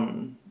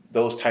from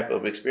those type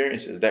of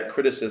experiences, that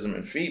criticism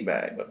and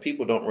feedback, but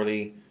people don't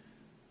really,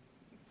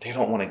 they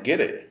don't want to get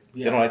it.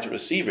 Yeah. They don't like to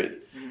receive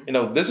it. You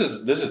know, this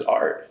is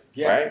art,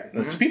 right?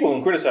 And so people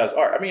can criticize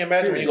art. I mean,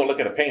 imagine when you go look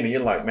at a painting, you're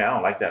like, man, I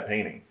don't like that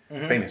painting.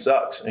 Painting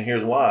sucks, and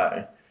here's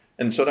why.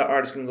 And so that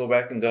artist can go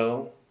back and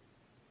go,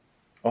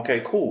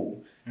 okay,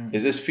 cool.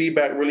 Is this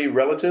feedback really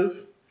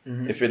relative?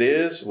 If it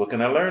is, what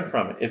can I learn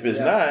from it? If it's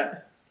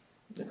not,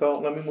 go,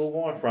 let me move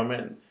on from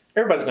it.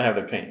 Everybody's gonna have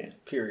an opinion.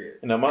 Period.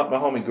 You know, my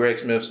homie Greg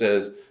Smith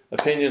says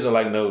opinions are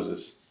like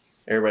noses.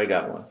 Everybody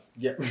got one.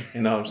 Yeah.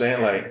 You know what I'm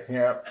saying?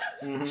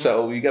 Like,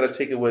 so you got to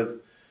take it with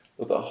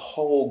a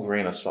whole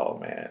grain of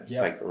salt, man.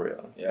 Yep. Like, for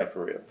real. Yeah,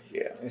 for real.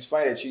 Yeah. It's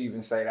funny that you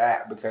even say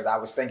that, because I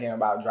was thinking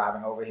about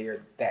driving over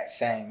here, that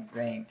same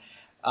thing,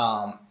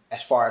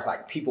 as far as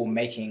like people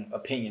making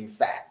opinion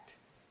fact.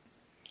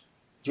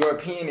 Your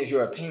opinion is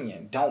your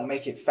opinion. Don't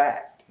make it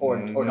fact, or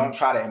don't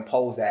try to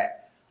impose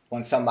that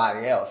on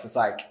somebody else. It's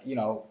like, you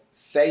know,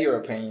 say your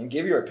opinion,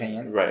 give your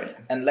opinion, right,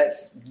 and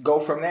let's go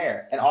from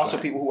there. And also,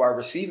 people who are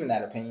receiving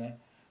that opinion,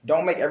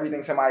 don't make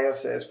everything somebody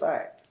else says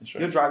fact.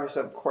 Right. You'll drive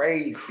yourself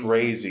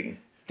crazy.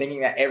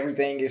 Thinking that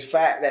everything is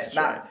fact. That's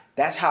not. Right.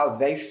 That's how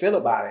they feel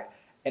about it.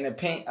 And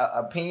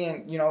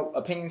opinion, you know,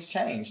 opinions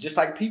change just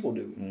like people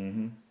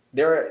do.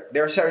 There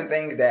are certain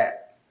things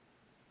that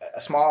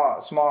a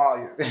small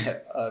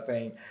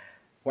thing.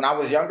 When I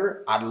was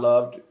younger, I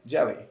loved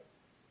jelly.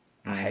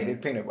 I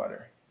hated peanut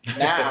butter.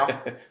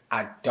 Now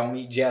I don't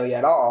eat jelly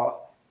at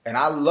all, and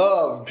I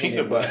love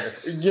peanut butter.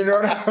 You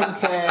know what I'm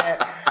saying?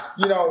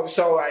 You know,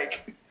 so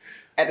like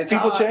at the time,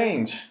 people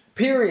change.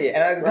 Period.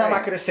 And at the time, I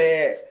could have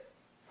said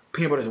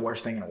peanut butter is the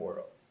worst thing in the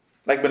world.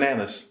 Like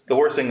bananas, the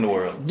worst thing in the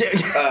world.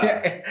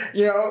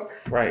 You know?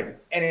 Right.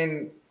 And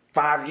in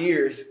 5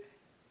 years,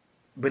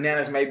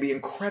 bananas may be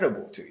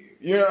incredible to you.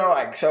 You know,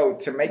 like, so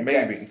to make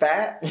that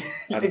fat.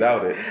 I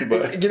doubt it.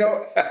 But you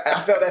know, I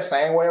felt that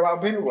same way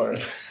about peanut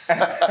butter.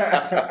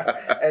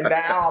 And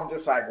now I'm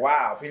just like,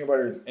 wow, peanut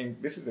butter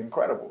this is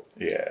incredible.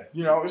 Yeah.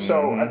 You know,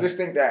 so I just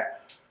think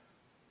that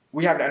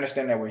we have to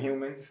understand that we're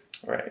humans.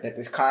 Right. That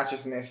this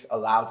consciousness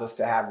allows us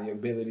to have the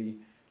ability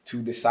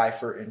to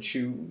decipher and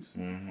choose.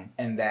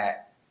 And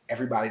that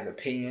everybody's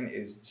opinion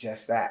is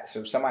just that. So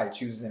if somebody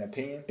chooses an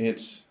opinion,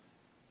 it's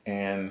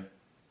an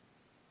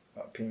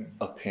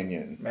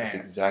opinion. Man. That's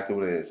exactly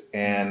what it is.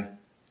 An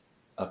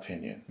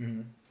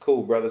opinion.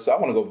 Cool, brother. So I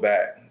want to go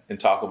back and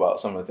talk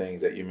about some of the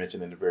things that you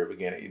mentioned in the very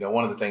beginning. You know,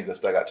 one of the things that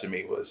stuck out to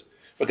me was,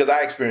 because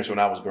I experienced when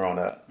I was growing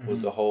up, was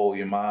the whole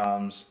your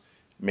mom's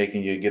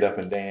making you get up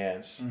and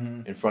dance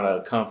in front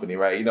of a company,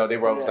 right? You know, they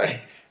were always like,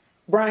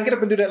 Brian, get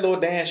up and do that little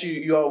dance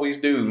you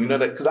always do. You know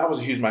that, because I was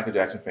a huge Michael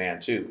Jackson fan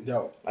too.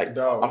 I'm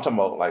talking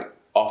about like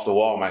off the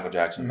wall Michael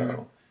Jackson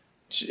though.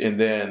 And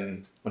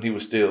then when he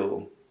was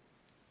still,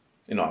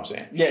 you know what I'm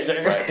saying?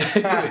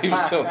 Right. he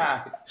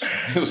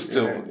was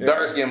still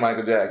dark skinned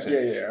Michael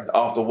Jackson.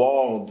 Off the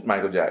wall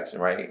Michael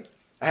Jackson, right?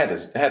 I had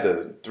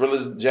the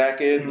Thriller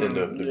jacket and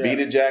the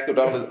beaded jacket with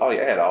all this. Oh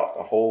yeah, I had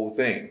the whole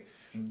thing.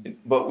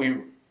 But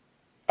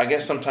I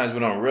guess sometimes we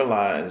don't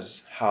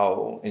realize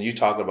how, and you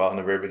talked about in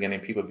the very beginning,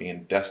 people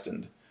being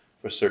destined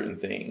for certain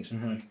things.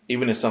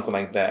 Even in something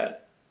like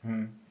that,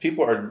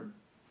 people are,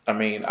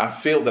 I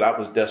feel that I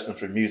was destined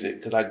for music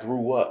because I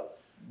grew up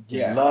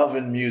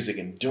loving music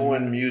and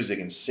doing music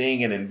and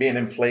singing and being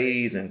in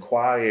plays and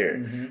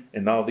choir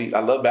and all these.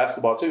 I love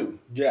basketball too.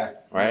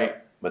 Right?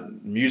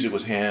 But music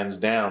was hands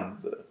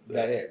down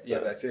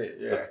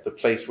the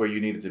place where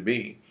you needed to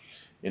be.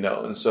 You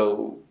know, and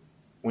so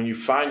when you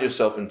find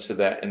yourself in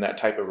that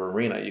type of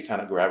arena, you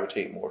kind of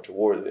gravitate more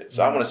towards it.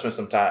 So I want to spend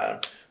some time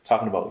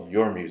talking about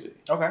your music.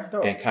 Okay,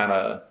 dope. And kind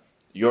of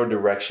your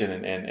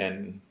direction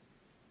and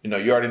you know,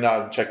 you already know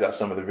I've checked out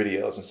some of the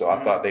videos, and so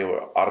I thought they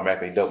were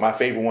automatically dope. My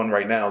favorite one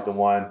right now is the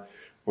one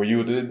where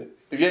you did.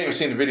 If you ain't even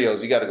seen the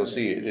videos, you got to go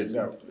see it. It's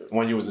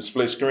when you was a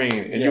split screen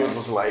and you was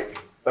just like,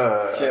 I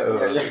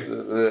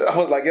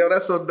was like, yo,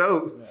 that's so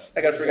dope.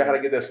 I got to figure out how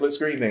to get that split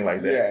screen thing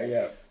like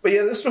that. But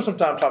yeah, let's spend some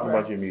time talking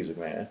about your music,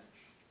 man.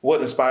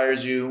 What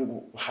inspires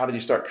you? How did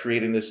you start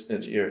creating this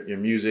your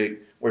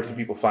music? Where can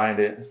people find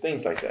it? It's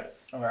things like that.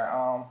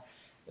 Okay.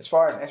 As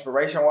far as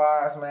inspiration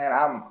wise, man,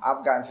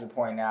 I've gotten to the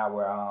point now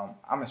where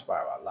I'm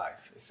inspired by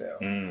life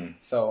itself.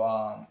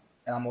 So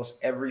in almost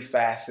every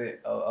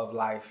facet of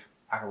life,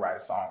 I can write a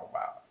song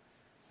about.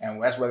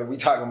 And that's whether we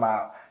talking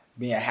about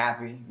being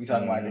happy, we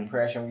talking about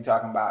depression, we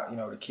talking about, you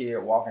know, the kid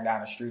walking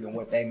down the street and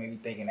what they may be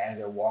thinking as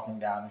they're walking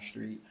down the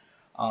street.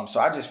 So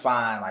I just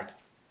find like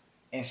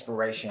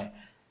inspiration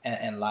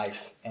in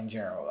life in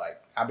general.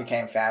 Like I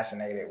became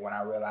fascinated when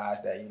I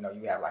realized that, you know,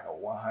 you have like a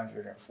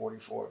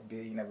 144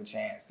 billion of a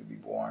chance to be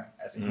born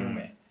as a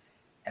human.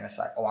 And it's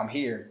like, oh, I'm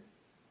here.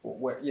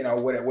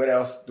 What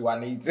else do I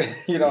need to,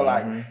 you know,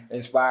 like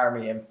inspire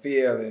me and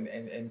feel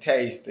and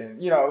taste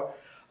and, you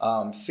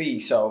know, see.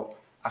 So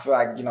I feel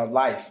like, you know,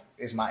 life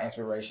is my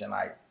inspiration.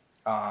 Like,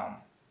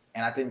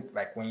 and I think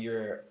like when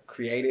you're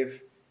creative,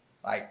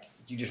 like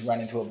you just run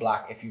into a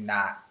block if you're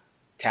not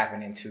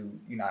tapping into,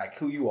 you know, like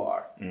who you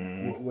are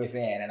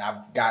within. And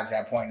I've gotten to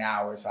that point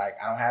now where it's like,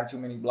 I don't have too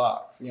many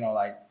blocks, you know,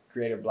 like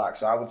creative blocks.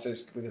 So I would say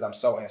because I'm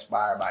so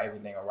inspired by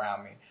everything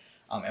around me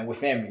and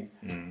within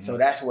me. So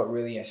that's what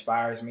really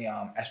inspires me.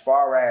 As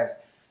far as,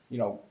 you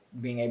know,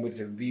 being able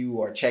to view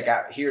or check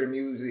out, hear the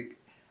music,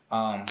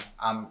 I'm,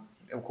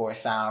 of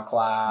course,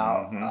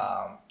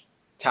 SoundCloud,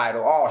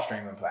 Tidal, all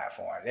streaming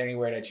platforms.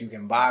 Anywhere that you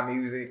can buy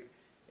music,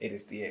 it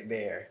is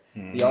there.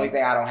 The only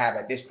thing I don't have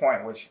at this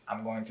point, which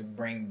I'm going to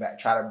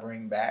try to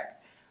bring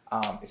back,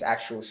 is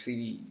actual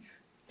CDs.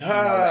 You know,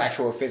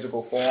 actual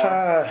physical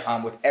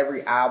form. With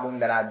every album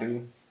that I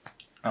do,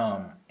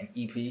 an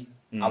EP,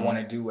 I want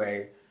to do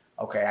I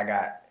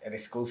got an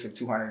exclusive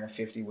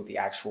 250 with the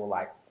actual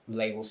like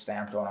label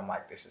stamped on. I'm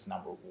like, this is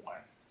number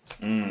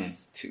 1. This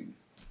is 2.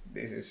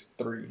 This is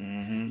 3.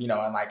 You know,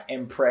 and like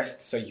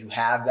impressed. So you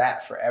have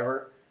that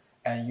forever.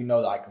 And you know,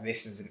 like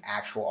this is an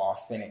actual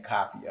authentic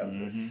copy of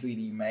the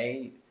CD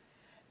made.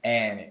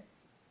 And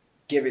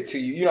give it to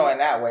you, you know, in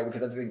that way,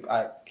 because I think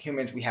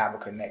humans, we have a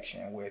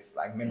connection with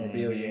like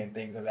memorabilia and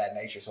things of that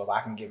nature. So if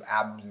I can give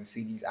albums and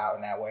CDs out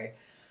in that way,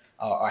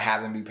 or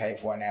have them be paid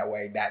for in that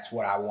way, that's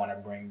what I want to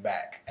bring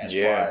back as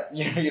far as,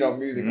 you know,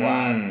 music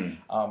wise.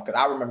 Because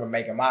I remember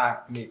making my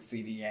mix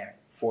CD and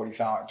 40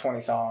 songs,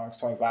 20 songs,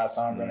 25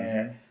 songs in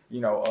there,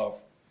 you know,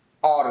 of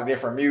all the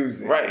different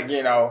music, right?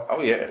 You know,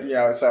 you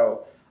know,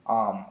 so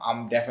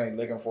I'm definitely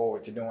looking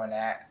forward to doing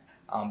that.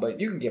 But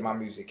you can get my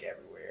music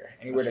everywhere.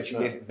 Anywhere that you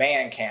visit,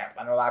 Bandcamp.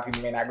 I know a lot of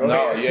people may not go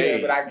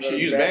there, but I can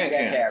use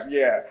Bandcamp.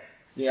 Yeah,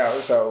 you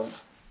know, so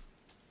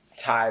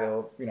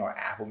Tidal, you know,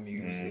 Apple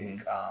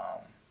Music,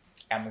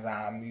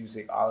 Amazon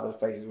Music, all of those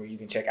places where you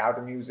can check out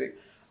the music.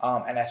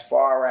 And as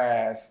far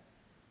as,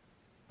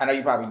 I know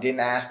you probably didn't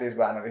ask this,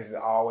 but I know this is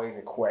always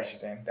a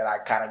question that I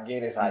kind of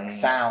get. Is like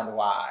sound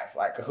wise,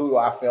 like who do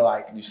I feel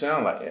like you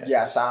sound like?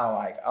 Yeah, I sound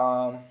like.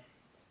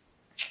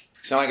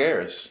 Sound like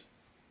Aris.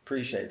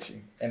 Appreciate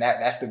you, and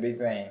that's the big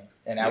thing.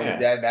 And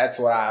that's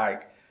what I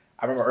like.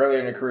 I remember earlier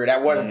in the career,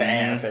 that wasn't the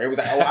answer. It was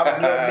like, oh,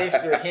 I'm a little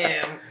mixture of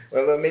him, or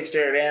a little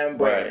mixture of them.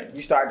 But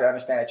you start to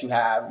understand that you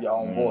have your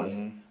own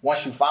voice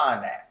once you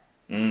find that.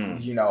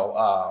 You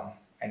know,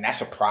 and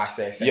that's a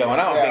process. And I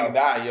don't think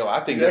that. I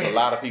think there's a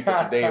lot of people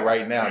today,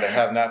 right now, that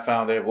have not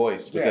found their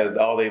voice because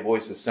all their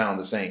voices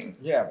sound the same.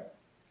 Yeah,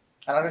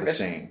 and I think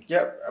that's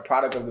a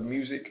product of the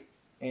music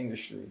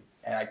industry,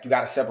 and like you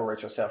got to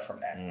separate yourself from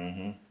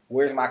that.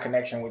 Where's my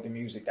connection with the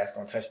music that's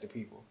gonna touch the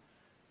people?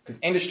 Because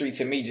industry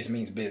to me just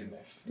means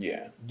business.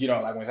 Yeah. You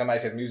know, like when somebody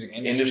says music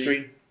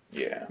industry.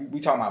 Yeah. We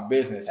talking about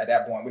business at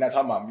that point. We're not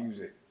talking about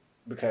music.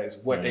 Because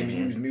what they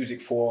use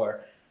music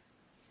for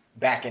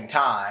back in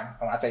time,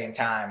 when I say in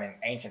time, in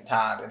ancient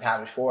times, and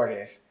times before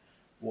this,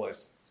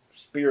 was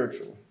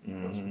spiritual,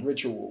 was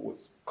ritual,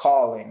 was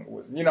calling,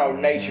 was,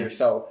 nature.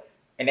 So,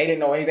 and they didn't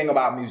know anything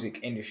about music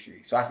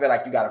industry. So I feel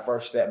like you got to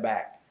first step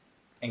back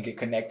and get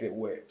connected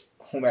with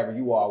whomever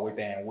you are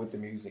within with the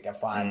music and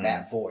find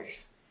that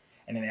voice.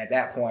 And then at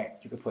that point,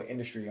 you can put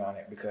industry on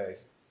it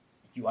because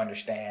you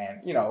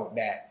understand,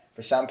 that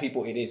for some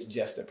people, it is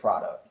just a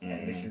product.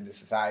 And this is the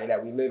society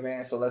that we live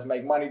in, so let's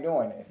make money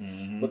doing this.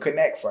 But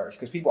connect first,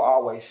 because people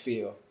always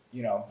feel,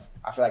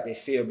 I feel like they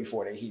feel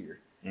before they hear.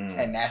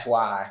 And that's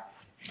why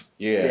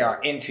they are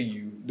into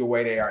you the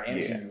way they are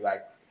into you.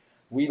 Like,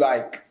 we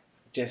like,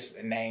 just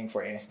a name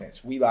for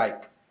instance, we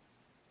like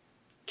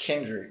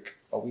Kendrick,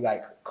 or we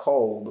like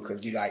Cole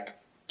because we like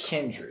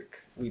Kendrick.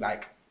 We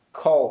like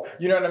Cole.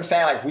 You know what I'm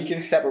saying? Like, we can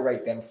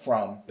separate them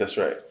from That's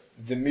right.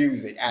 the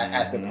music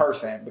as the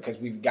person because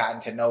we've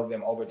gotten to know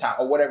them over time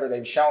or whatever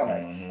they've shown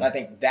us. And I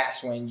think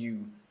that's when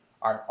you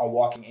are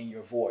walking in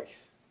your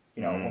voice,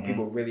 when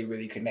people really,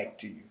 really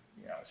connect to you,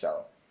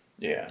 So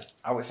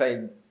I would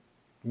say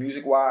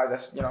music wise,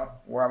 that's,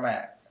 where I'm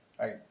at.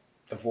 Like,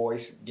 the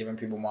voice, giving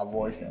people my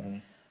voice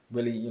and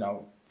really,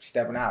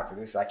 stepping out,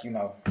 because it's like,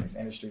 this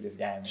industry, this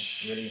game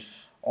is really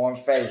on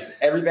faith.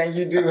 Everything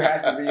you do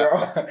has to be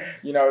on,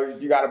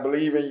 you got to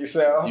believe in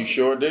yourself. You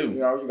sure do.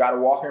 You got to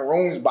walk in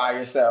rooms by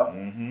yourself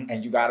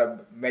and you got to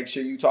make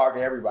sure you talk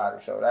to everybody.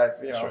 So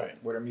that's, right.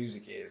 where the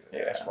music is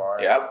as far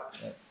as.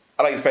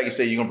 I like the fact you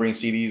say you're going to bring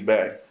CDs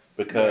back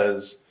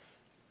because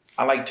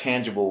I like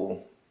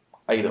tangible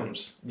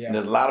items. Yeah. And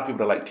there's a lot of people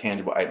that like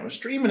tangible items.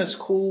 Streaming is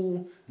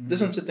cool.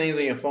 Listening to things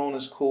on your phone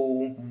is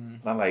cool.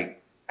 I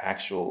like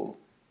actual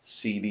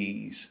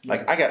CDs.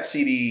 Like, I got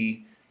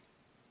CD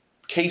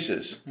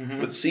cases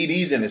with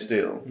CDs in it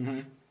still.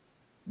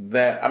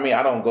 That,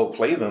 I don't go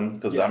play them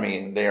because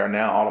they are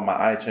now all on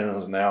my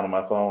iTunes, now on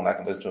my phone. I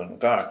can listen to them in the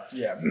car.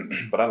 Yeah.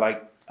 But I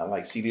like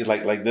CDs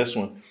like this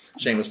one.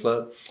 Shameless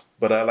plug.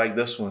 But I like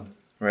this one,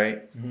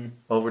 right?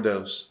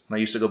 Overdose. And I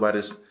used to go by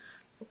this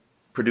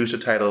producer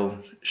title,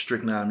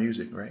 Strychnine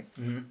Music, right?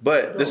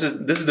 But this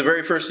is the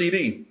very first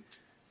CD.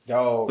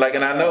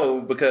 And I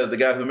know because the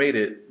guy who made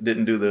it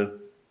didn't do the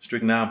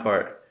Strychnine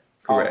part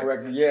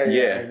correct.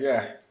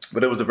 Yeah.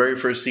 But it was the very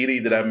first CD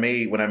that I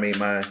made when I made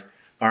my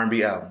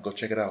R&B album. Go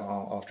check it out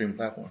on all streaming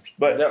platforms.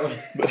 But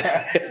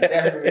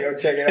definitely go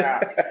check it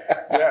out.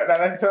 Yeah,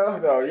 that's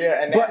tough though.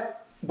 Yeah, and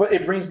but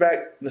it brings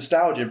back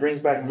nostalgia. It brings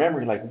back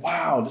memory. Like,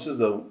 wow, this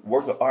is a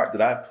work of art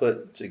that I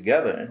put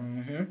together.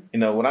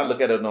 When I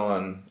look at it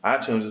on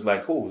iTunes, it's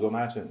like, cool, it's on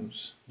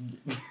iTunes.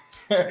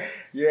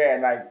 Yeah,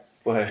 and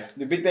like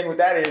the big thing with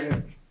that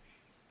is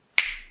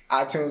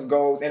iTunes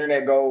goes,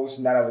 internet goes,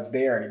 none of it's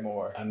there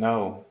anymore. I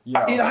know.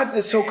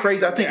 It's so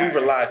crazy. I think we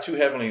rely too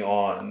heavily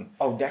on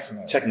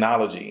definitely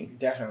technology.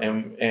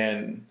 Definitely.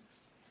 And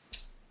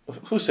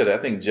who said it? I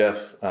think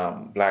Jeff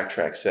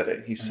Blacktrack said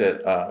it. He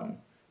said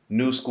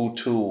new school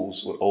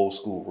tools with old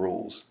school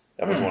rules.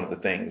 That was one of the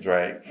things,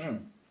 right?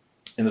 And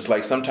it's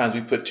like sometimes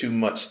we put too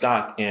much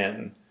stock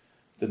in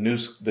the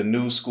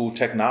new school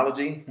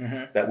technology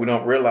that we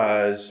don't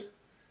realize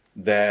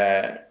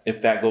that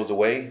if that goes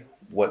away,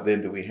 what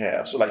then do we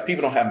have? So, like,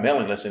 people don't have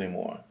mailing lists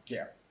anymore.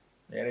 Yeah,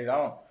 they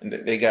don't. And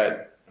they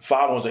got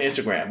followers on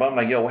Instagram. But I'm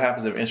like, yo, what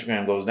happens if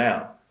Instagram goes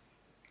down?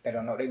 They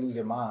don't know. They lose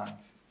their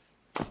minds.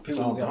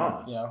 People lose their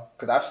minds,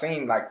 because I've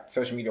seen, like,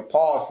 social media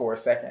pause for a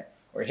second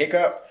or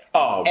hiccup.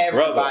 Oh,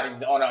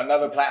 everybody's on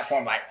another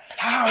platform like,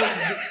 how is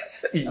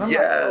it? And I'm like,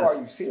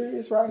 are you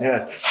serious right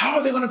now? How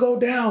are they going to go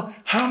down?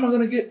 How am I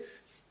going to get...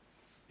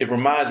 It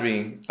reminds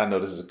me, I know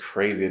this is a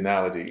crazy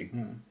analogy,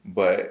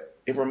 but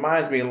it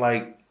reminds me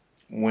like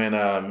when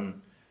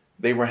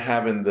they were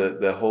having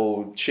the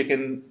whole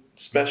chicken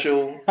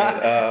special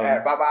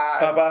at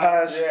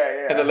Popeyes.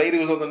 Yeah. And the lady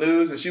was on the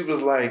news and she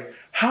was like,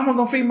 how am I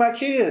going to feed my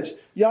kids?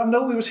 Y'all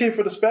know we was here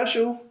for the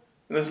special.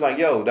 And it's like,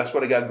 yo, that's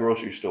why they got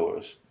grocery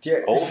stores.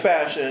 Yeah.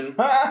 Old-fashioned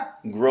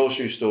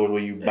grocery stores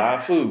where you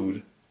buy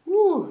food.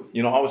 Woo.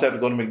 You don't always have to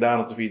go to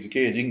McDonald's to feed your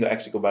kids. You can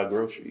actually go buy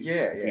groceries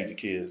to feed your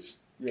kids.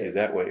 Yeah. Kids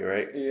that way,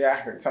 right?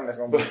 Yeah, something that's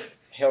going to be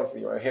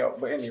healthy or help.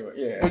 But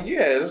anyway, But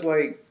it's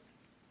like,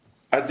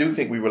 I do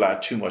think we rely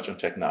too much on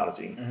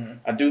technology.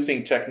 I do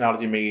think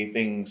technology made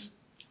things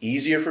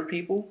easier for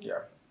people.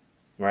 Yeah.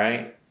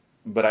 Right?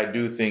 But I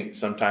do think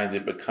sometimes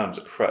it becomes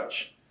a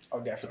crutch. Oh,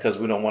 definitely. Because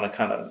we don't want to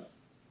kind of,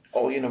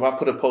 if I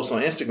put a post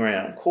on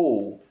Instagram,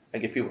 cool, I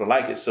get people to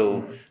like it.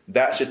 So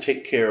that should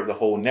take care of the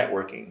whole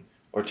networking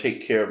or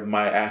take care of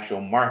my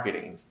actual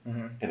marketing.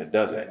 And it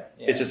doesn't.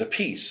 Yeah. It's just a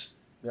piece.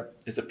 Yep.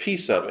 It's a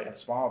piece of it. A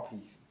small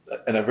piece.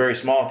 And a very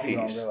small piece. You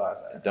don't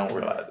realize that. Don't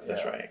realize it.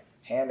 That's right.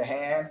 Hand to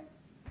hand,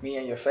 me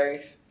in your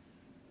face.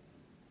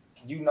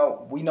 We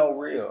know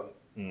real.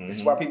 This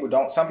is why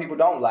some people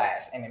don't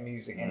last in the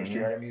music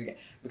industry or the music,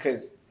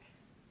 because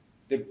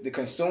the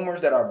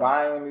consumers that are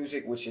buying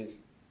music, which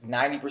is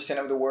 90%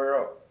 of the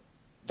world,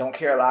 don't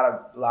care a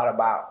lot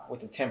about what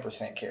the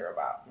 10% care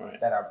about. Right.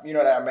 That are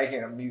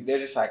making the music. They're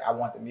just like, I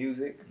want the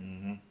music,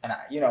 and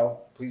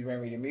please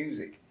bring me the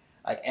music.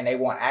 Like, and they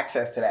want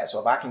access to that. So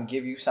if I can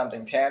give you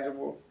something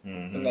tangible,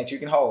 something that you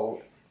can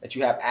hold, that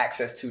you have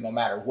access to no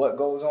matter what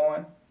goes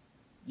on,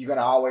 you're going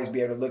to always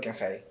be able to look and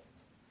say,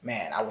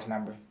 man, I was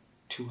number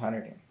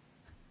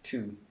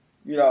 202,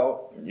 you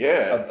know,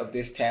 of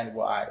this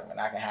tangible item, and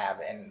I can have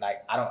it. And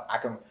like, all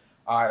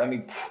right, let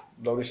me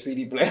blow the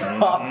CD player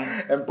off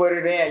and put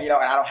it in, you know,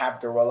 and I don't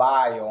have to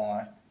rely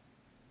on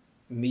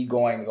me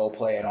going to go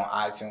play it on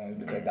iTunes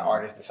because the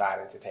artist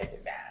decided to take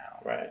it down.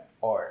 Right.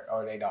 Or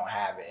they don't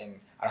have it, and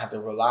I don't have to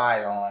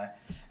rely on.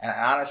 And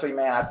honestly,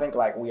 man, I think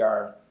like we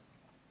are,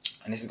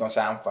 and this is gonna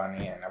sound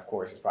funny, and of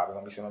course, it's probably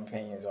gonna be some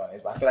opinions on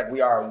this, but I feel like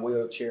we are a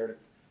wheelchair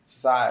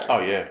society.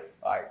 Oh yeah.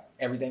 Like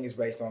everything is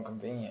based on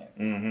convenience.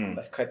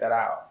 Let's cut that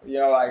out. You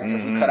know, like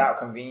if we cut out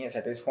convenience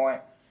at this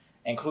point,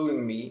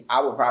 including me,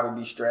 I would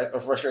probably be stressed or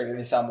frustrated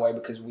in some way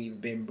because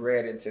we've been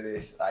bred into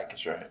this. Like,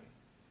 that's right.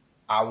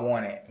 I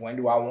want it. When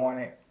do I want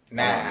it?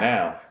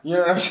 Now. You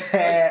know what I'm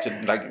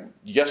saying? Like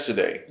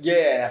yesterday.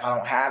 Yeah, and if I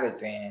don't have it,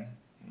 then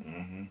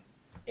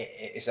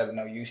it's of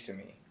no use to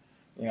me.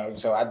 You know,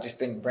 so I just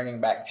think bringing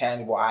back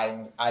tangible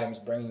items,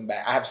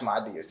 I have some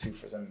ideas too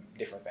for some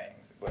different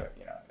things, but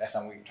you know, that's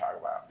something we can talk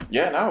about.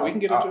 Yeah, no, we can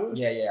get into it.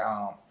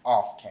 Yeah,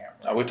 off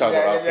camera. We talk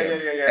about off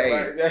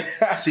camera.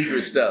 Hey,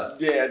 secret stuff.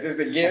 Yeah, just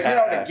to give,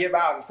 to give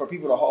out and for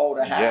people to hold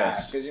and have,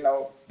 because you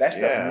know that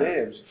stuff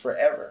lives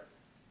forever.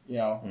 You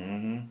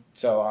know,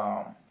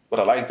 so. But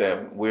I like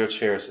that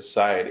wheelchair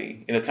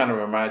society, and it kind of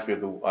reminds me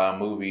of the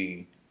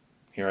movie.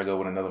 Here I go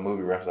with another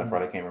movie reference. I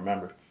probably can't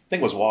remember. I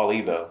think it was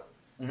Wall-E though.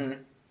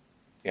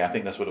 Yeah, I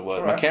think that's what it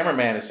was. Right. My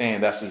cameraman is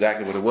saying that's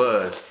exactly what it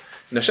was.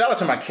 Now, shout out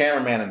to my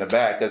cameraman in the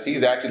back because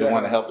he's actually the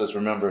one that helped us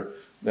remember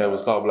that it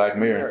was called Black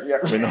Mirror.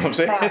 You know what I'm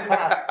saying?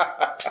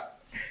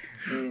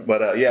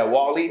 But yeah,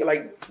 Wall-E,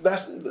 like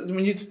that's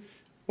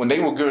when they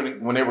were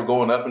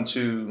going up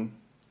into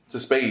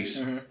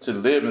space to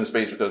live in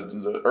space because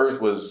the Earth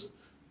was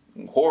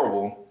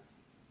horrible.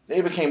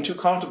 They became too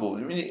comfortable. I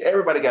mean,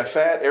 everybody got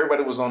fat.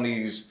 Everybody was on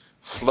these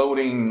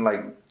floating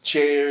like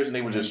chairs, and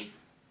they were just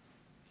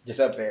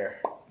up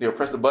there. They would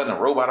press the button, a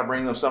robot would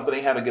bring them something. They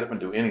had to get up and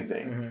do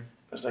anything.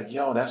 It's like,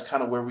 yo, that's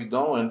kind of where we're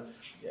going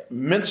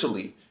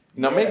mentally.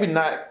 You know, maybe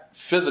not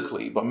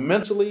physically, but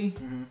mentally,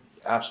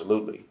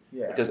 absolutely.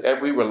 Yeah. Because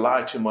we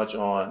rely too much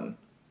on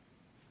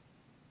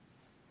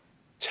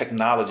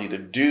technology to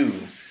do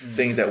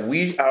things that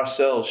we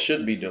ourselves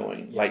should be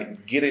doing,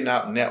 like getting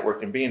out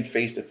networking, being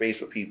face to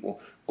face with people,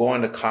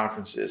 going to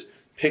conferences,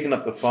 picking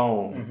up the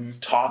phone,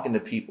 talking to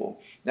people.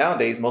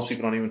 Nowadays, most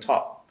people don't even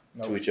talk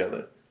to each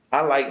other. I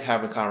like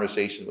having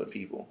conversations with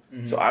people,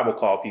 so I will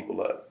call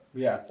people up.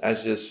 Yeah,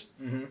 that's just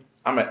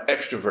I'm an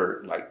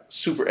extrovert, like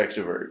super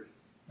extrovert.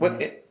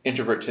 What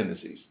introvert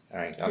tendencies? All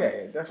right,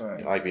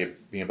 definitely. I like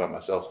being by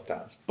myself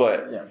sometimes,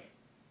 but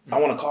I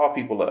want to call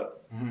people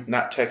up,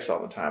 not text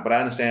all the time. But I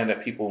understand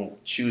that people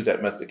choose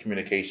that method of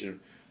communication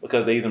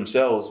because they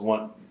themselves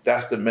want.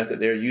 That's the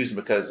method they're using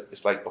because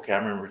it's like, okay,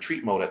 I'm in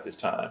retreat mode at this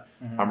time.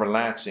 I'm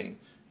relaxing,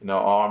 you know,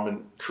 or I'm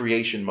in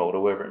creation mode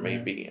or whatever it may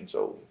be, and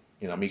so.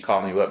 You know, me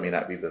calling you up may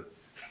not be the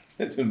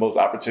most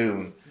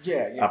opportune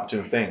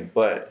thing,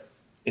 but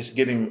it's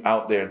getting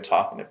out there and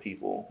talking to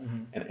people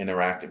and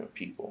interacting with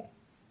people,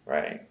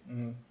 right?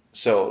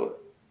 So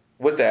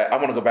with that, I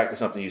want to go back to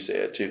something you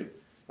said too,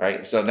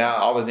 right? So now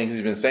all the things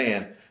you've been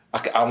saying,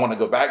 I want to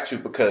go back to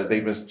because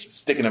they've been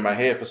sticking in my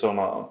head for so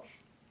long.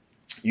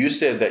 You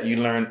said that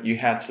you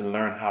had to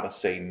learn how to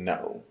say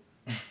no.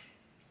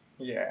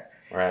 Yeah.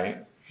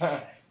 Right?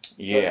 Such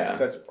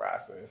a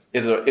process.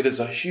 It is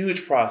a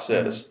huge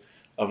process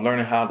of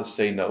learning how to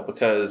say no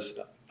because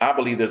I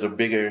believe there's a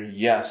bigger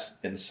yes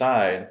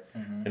inside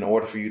in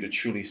order for you to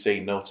truly say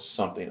no to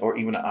something or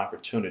even an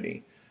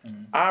opportunity.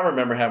 I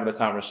remember having a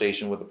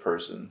conversation with a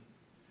person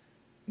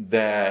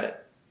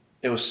that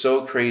it was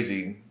so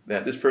crazy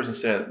that this person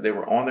said they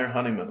were on their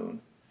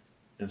honeymoon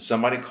and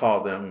somebody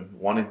called them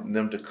wanting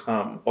them to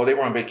come, or they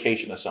were on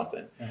vacation or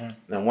something,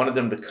 and wanted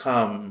them to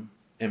come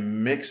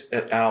and mix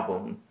an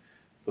album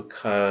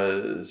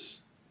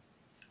because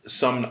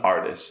some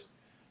artist,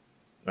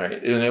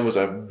 right, and it was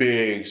a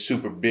big,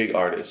 super big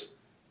artist,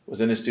 was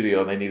in the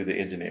studio and they needed the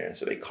engineer.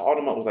 So they called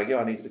him up, was like, yo,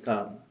 I need you to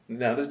come.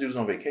 Now this dude's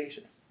on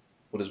vacation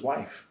with his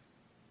wife.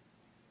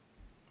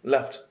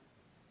 Left.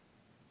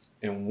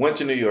 And went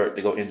to New York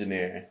to go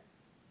engineer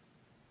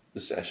the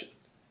session.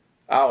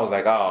 I was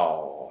like,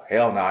 oh,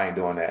 hell no, I ain't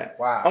doing that.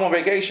 Wow. I'm on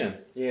vacation.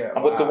 Yeah.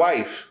 I'm with the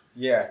wife.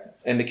 Yeah.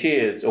 And the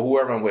kids or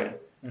whoever I'm with.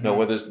 You know,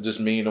 whether it's just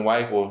me and the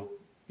wife or,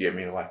 me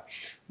and the wife.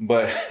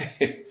 But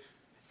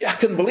I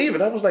couldn't believe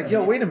it. I was like,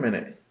 yo, wait a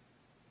minute.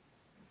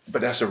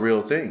 But that's a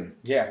real thing.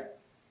 Yeah.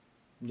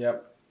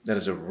 Yep. That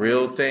is a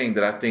real thing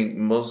that I think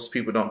most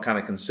people don't kind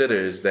of consider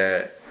is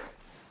that,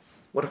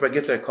 what if I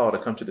get that call to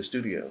come to the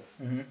studio?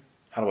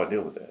 How do I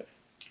deal with that?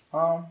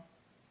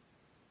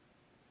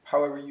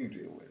 However you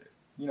deal with it.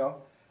 You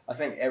know, I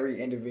think every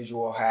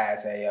individual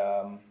has they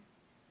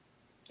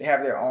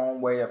have their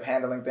own way of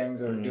handling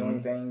things or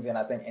doing things. And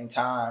I think in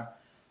time,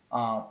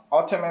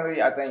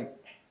 ultimately, I think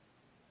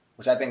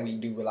we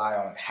do rely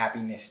on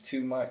happiness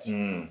too much,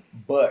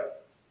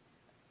 but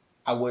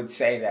I would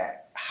say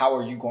that how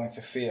are you going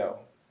to feel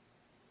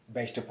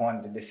based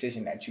upon the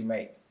decision that you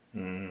make?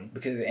 Mm-hmm.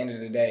 Because at the end of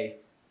the day,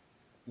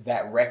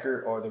 that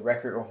record or the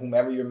record or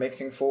whomever you're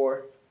mixing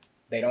for,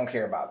 they don't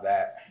care about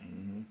that.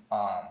 Mm-hmm.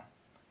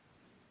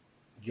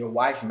 Your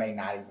wife may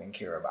not even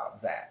care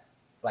about that.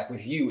 Like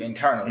with you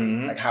internally,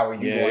 mm-hmm. like how are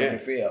you going to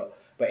feel?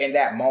 But in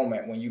that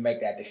moment, when you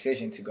make that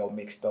decision to go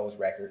mix those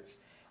records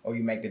or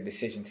you make the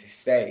decision to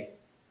stay,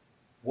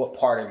 what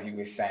part of you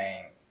is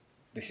saying,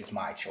 this is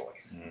my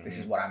choice. Mm-hmm. This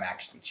is what I'm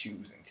actually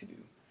choosing to do.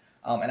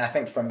 And I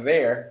think from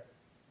there,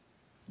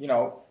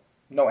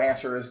 no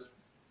answer is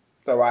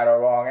the right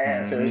or wrong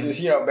answer. Mm-hmm. It's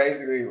just,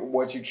 basically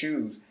what you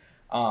choose.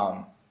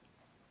 I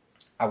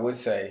would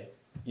say,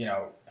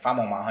 if I'm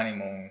on my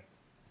honeymoon,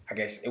 I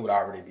guess it would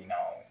already be known.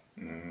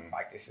 Mm-hmm.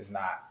 Like, this is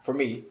not, for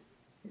me,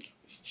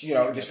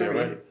 just for me,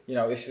 right.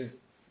 This is...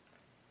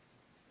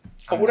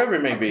 Or whatever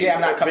it may be. Yeah,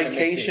 I'm not coming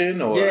vacation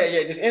to mix this. or...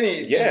 Yeah, just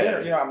any...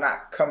 Yeah. I'm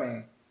not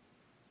coming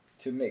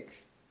to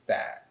mix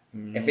that.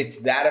 Mm-hmm. If it's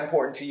that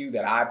important to you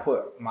that I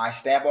put my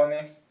stamp on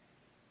this,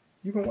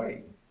 you can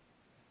wait.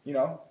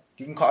 You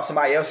can call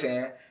somebody else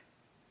in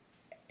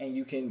and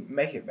you can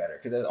make it better.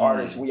 Because as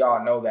artists, we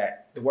all know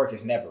that the work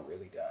is never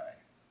really done.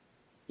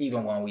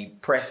 Even when we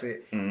press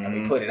it and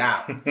we put it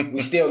out,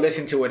 we still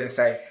listen to it and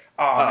say,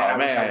 "Oh man, I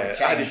wish I would have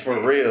changed it for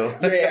real."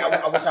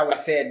 I wish I would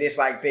have said this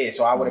like this,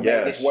 or I would have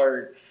made this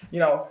word.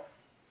 So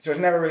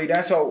it's never really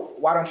done. So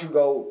why don't you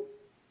go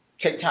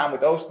take time with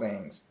those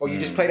things, or you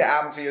just play the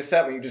album to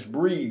yourself and you just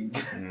breathe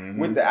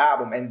with the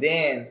album, and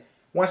then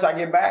once I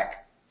get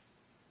back,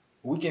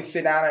 we can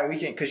sit down and we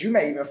can, because you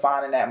may even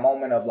find in that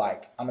moment of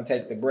like, I'm gonna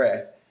take the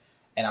breath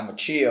and I'm gonna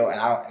chill, and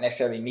I don't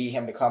necessarily need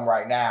him to come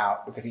right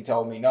now because he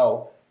told me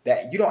no.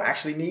 That you don't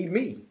actually need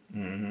me.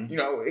 Mm-hmm.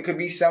 It could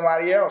be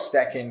somebody else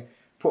that can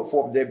put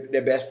forth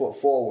their best foot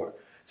forward.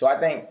 So I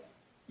think,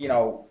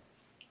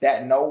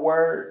 that no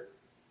word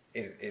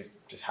is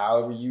just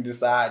however you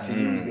decide to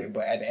use it.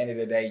 But at the end of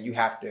the day, you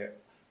have to,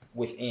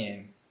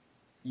 within,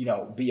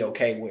 be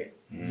okay with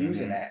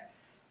using that.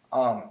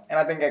 And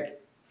I think that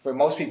for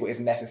most people,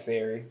 it's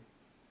necessary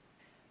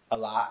a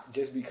lot,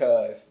 just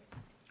because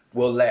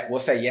we'll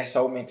say yes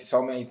so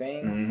many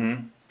things.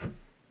 Mm-hmm.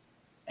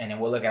 And then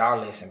we'll look at our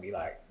list and be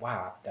like,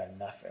 wow, I've done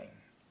nothing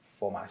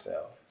for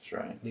myself. That's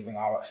right. Leaving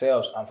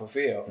ourselves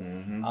unfulfilled.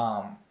 Mm-hmm.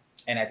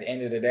 And at the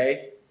end of the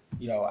day,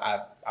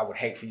 I would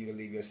hate for you to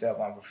leave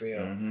yourself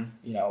unfulfilled,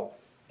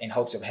 in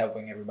hopes of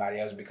helping everybody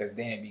else, because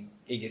then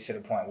it gets to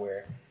the point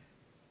where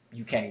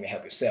you can't even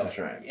help yourself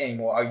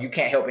anymore, or you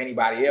can't help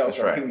anybody else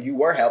or people you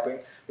were helping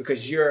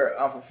because you're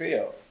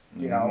unfulfilled,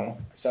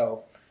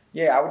 So,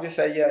 I would just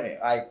say,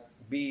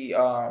 be,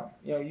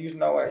 use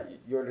at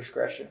your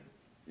discretion.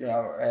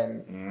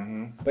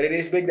 But it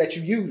is big that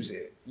you use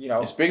it,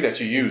 It's big that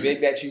you use it. It's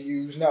big that you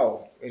use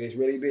no. It is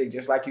really big,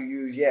 just like you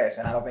use yes.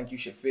 And I don't think you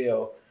should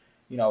feel,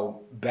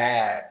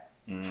 bad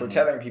for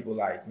telling people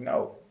like,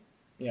 no,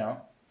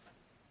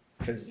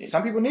 because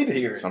some people need to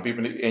hear it. Some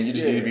people need, and you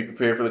just need to be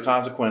prepared for the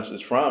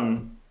consequences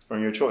from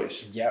your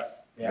choice.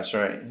 Yep. That's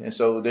right. And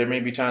so there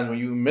may be times when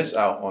you miss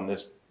out on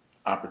this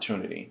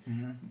opportunity,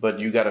 but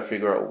you got to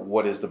figure out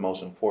what is the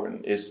most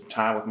important. Is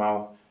time with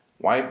my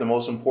wife the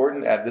most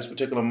important at this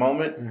particular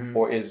moment,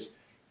 or is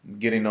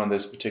getting on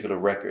this particular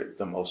record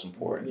the most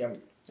important? Yeah.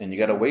 And you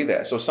got to weigh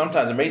that. So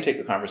sometimes it may take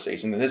a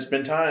conversation. And there's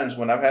been times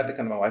when I've had to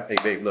come to my wife, hey,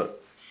 babe,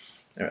 look,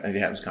 I need to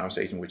have this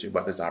conversation with you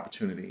about this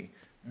opportunity.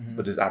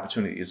 But this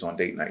opportunity is on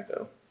date night,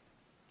 though.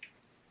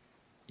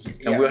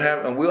 And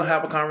we'll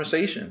have a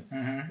conversation,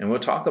 and we'll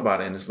talk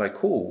about it. And it's like,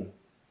 cool.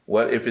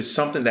 What if it's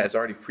something that's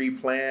already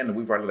pre-planned and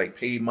we've already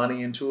paid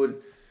money into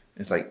it?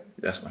 It's like,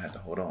 that's gonna have to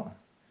hold on.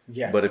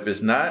 Yeah. But if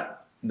it's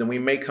not, then we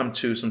may come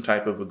to some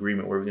type of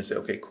agreement where we can say,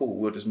 okay, cool,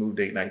 we'll just move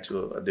date night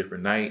to a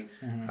different night.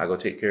 I'll go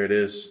take care of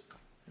this,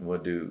 and we'll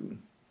do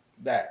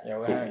that.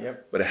 Cool.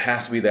 Yep. But it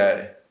has to be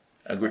that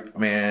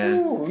man.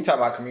 Ooh, we talk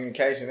about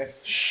communication.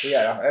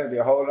 That'd be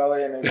a whole other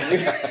interview.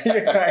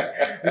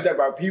 We talk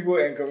about people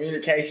and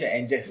communication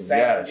and just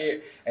saying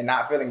it and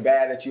not feeling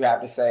bad that you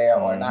have to say it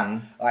or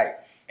not.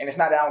 And it's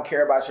not that I don't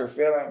care about your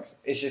feelings.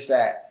 It's just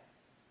that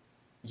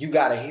you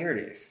got to hear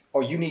this,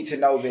 or you need to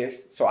know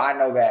this, so I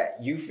know that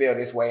you feel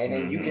this way, and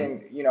then you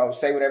can,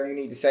 say whatever you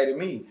need to say to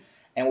me,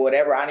 and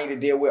whatever I need to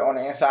deal with on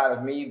the inside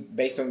of me,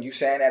 based on you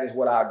saying that, is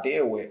what I'll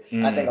deal with.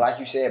 I think, like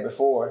you said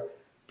before,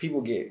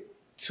 people get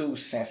too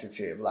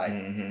sensitive,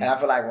 and I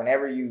feel like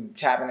whenever you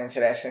tapping into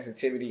that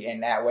sensitivity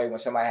in that way, when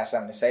somebody has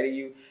something to say to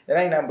you, that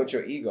ain't nothing but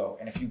your ego.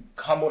 And if you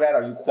humble that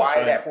or you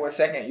quiet that for a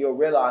second, you'll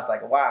realize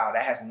wow,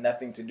 that has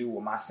nothing to do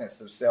with my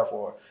sense of self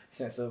or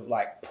sense of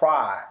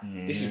pride.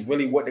 This is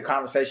really what the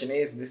conversation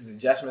is. This is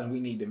adjustments we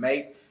need to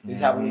make. This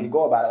is how we need to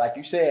go about it, like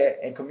you said,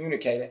 and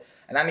communicating.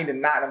 And I need to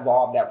not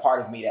involve that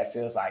part of me that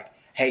feels like,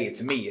 hey,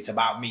 it's me, it's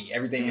about me,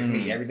 everything is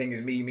me, everything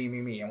is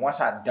me. And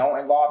once I don't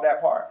involve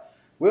that part,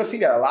 we'll see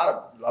that a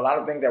lot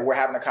of things that we're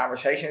having a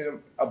conversation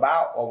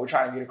about or we're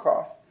trying to get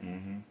across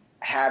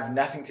have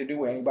nothing to do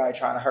with anybody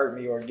trying to hurt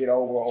me or get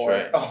over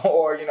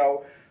or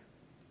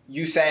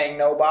you saying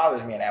no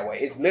bothers me in that way.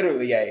 It's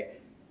literally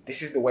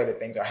this is the way that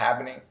things are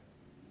happening.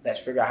 Let's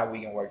figure out how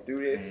we can work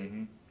through this.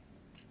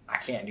 I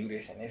can't do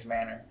this in this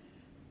manner.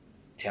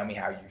 Tell me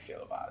how you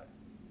feel about it.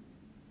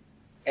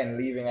 And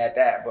leaving at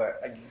that, but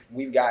like,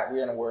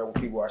 we're in a world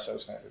where people are so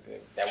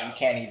sensitive that we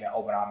can't even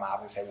open our mouth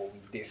and say what we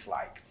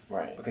dislike.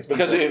 Right.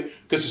 Because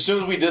as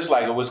soon as we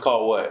dislike it, what's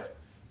called what?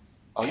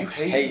 Oh, you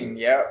hating?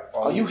 Yep.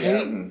 Or you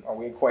hating? Or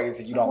we equate it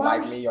to you don't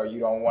like me or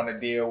you don't want to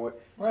deal with.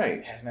 Right.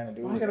 It has nothing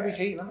to do I with gotta that. be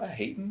hating. I'm not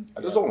hating.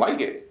 I just don't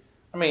like it.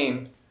 I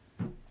mean,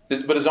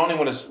 but it's only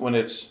when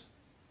it's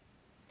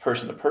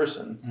person to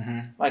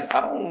person. Like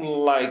I don't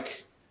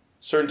like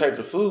certain types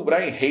of food, but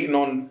I ain't hating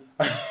on.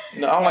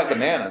 No, I don't like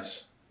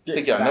bananas. I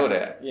think y'all know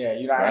that. Yeah,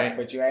 you're not, right?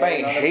 But you ain't. I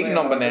ain't hating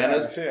on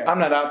bananas. I'm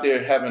not out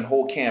there having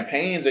whole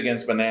campaigns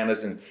against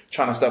bananas and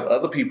trying to stop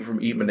other people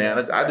from eating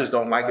bananas. I just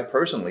don't like it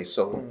personally.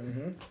 So,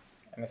 and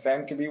the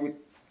same can be with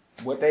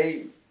what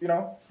they,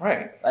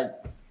 right? Like,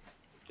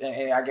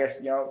 and I guess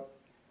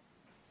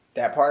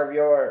that part of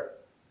your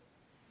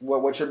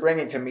what you're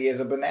bringing to me is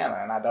a banana,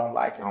 and I don't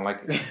like it. I don't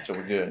like it. So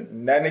we're good.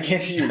 Nothing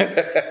against you.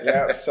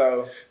 Yeah.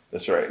 So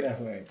that's right.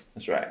 Definitely.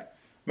 That's right.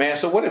 Man,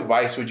 so what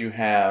advice would you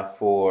have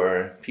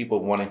for people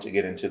wanting to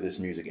get into this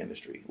music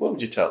industry? What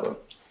would you tell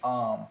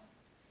them?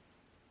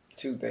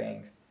 2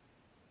 things.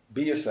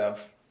 Be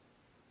yourself.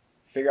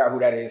 Figure out who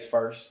that is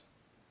first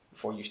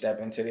before you step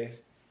into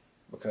this,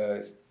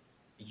 because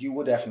you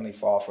will definitely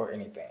fall for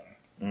anything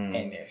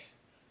in this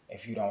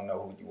if you don't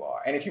know who you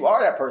are. And if you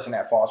are that person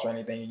that falls for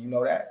anything and you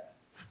know that,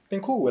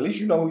 then cool. At least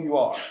you know who you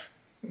are.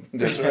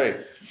 That's right.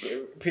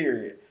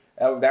 Period.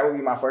 That would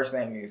be my first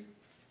thing is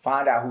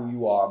find out who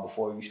you are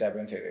before you step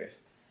into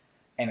this.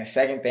 And the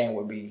second thing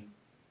would be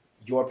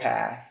your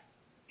path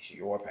is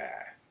your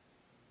path.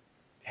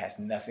 It has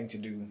nothing to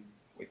do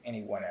with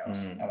anyone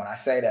else. And when I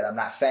say that, I'm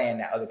not saying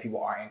that other people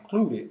are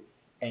included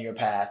in your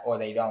path or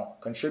they don't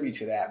contribute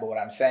to that. But what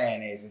I'm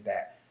saying is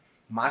that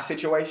my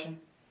situation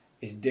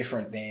is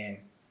different than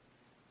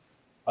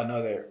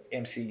another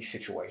MC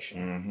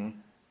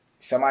situation.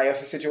 Somebody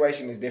else's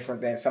situation is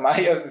different than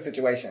somebody else's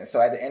situation.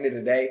 So at the end of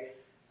the day,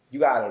 you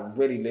got to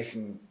really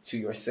listen to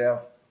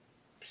yourself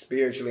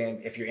spiritually,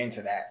 and if you're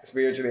into that.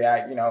 Spiritually,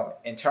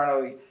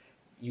 internally,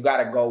 you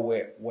got to go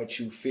with what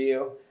you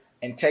feel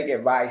and take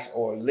advice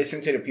or listen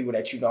to the people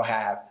that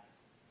have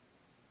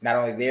not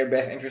only their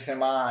best interest in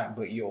mind,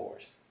 but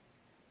yours,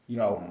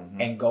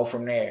 and go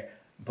from there.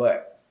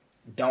 But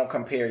don't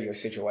compare your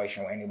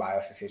situation with anybody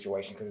else's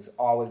situation, because it's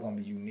always going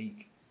to be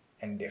unique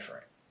and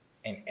different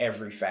in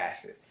every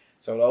facet.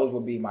 So those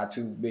would be my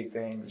 2 big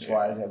things as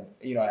far as,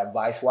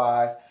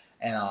 advice-wise.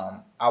 And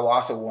I will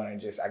also want to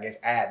just, I guess,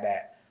 add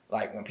that,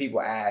 like, when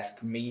people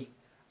ask me,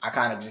 I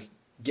kind of just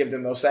give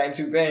them those same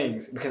 2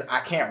 things, because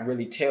I can't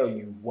really tell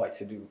you what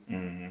to do.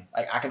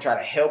 Like, I can try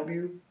to help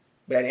you,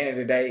 but at the end of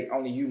the day,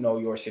 only you know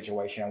your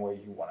situation and where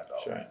you want to go.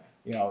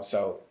 Sure.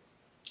 So,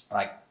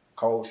 like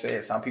Cole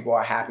said, some people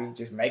are happy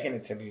just making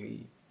it to the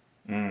league.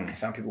 And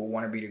some people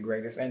want to be the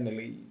greatest in the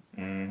league.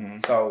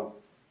 So,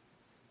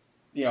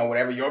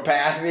 whatever your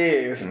path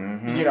is,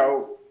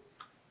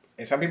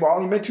 and some people are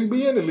only meant to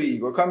be in the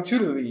league or come to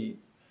the league.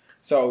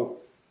 So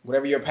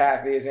whatever your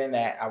path is in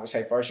that, I would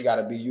say first you got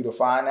to be you to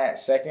find that.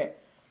 Second,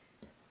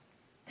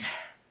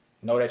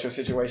 know that your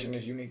situation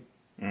is unique.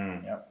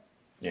 Yep.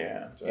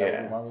 Yeah. So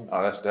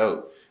Oh, that's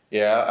dope.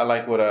 Yeah, I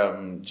like what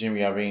Jimmy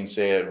Iovine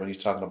said when he's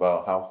talking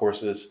about how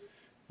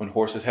when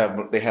horses have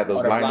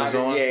those blinders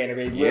on.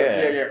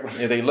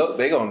 Yeah, they look,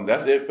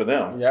 that's it for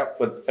them. Yep.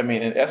 But I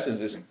mean, in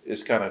essence,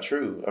 it's kind of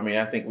true. I mean,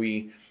 I think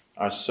we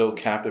are so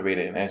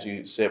captivated, and as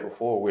you said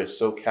before, we're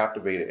so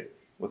captivated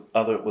with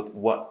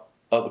what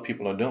other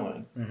people are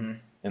doing,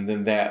 and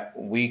then that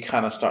we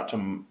kind of start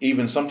to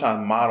even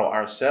sometimes model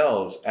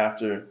ourselves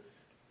after.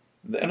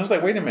 And it's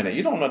like, wait a minute,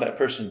 you don't know that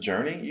person's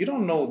journey, you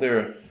don't know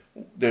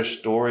their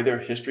story, their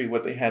history,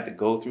 what they had to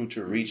go through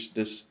to reach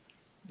this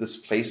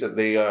place that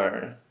they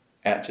are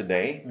at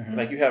today.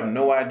 Like, you have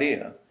no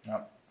idea.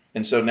 Yep.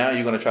 And so now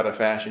you're going to try to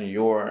fashion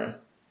your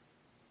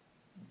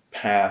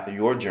path,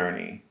 your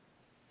journey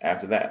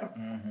after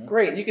that.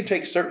 Great. You can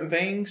take certain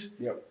things,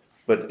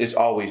 but it's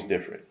always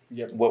different.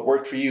 What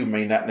worked for you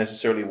may not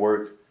necessarily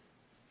work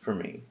for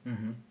me.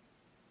 You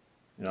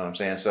know what I'm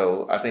saying?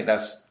 So I think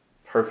that's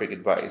perfect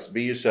advice.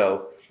 Be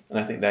yourself. And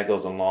I think that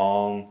goes a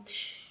long,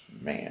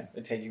 man.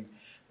 They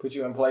put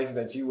you in places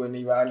that you wouldn't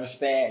even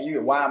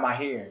understand. Why am I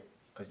here?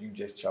 Because you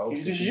just chose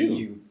to be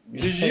you.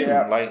 You're just you.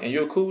 Like, and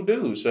you're a cool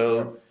dude.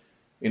 So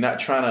you're not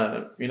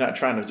trying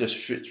to just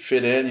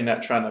fit in. You're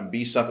not trying to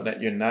be something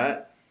that you're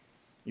not.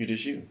 You're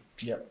just you.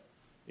 Yep.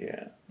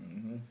 Yeah.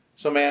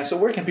 So, man,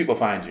 where can people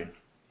find you?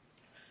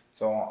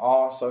 So on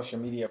all social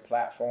media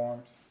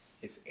platforms,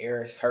 it's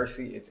Aris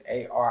Hursey. It's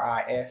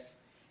ArisHursey.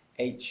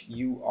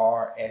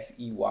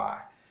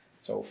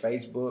 So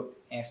Facebook,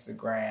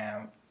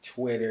 Instagram,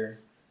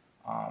 Twitter.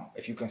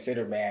 If you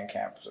consider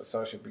Bandcamp a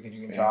social, because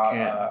you can talk,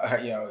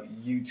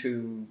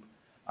 YouTube.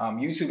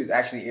 YouTube is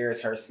actually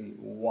Aris Hursey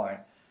 1.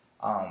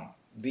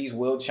 These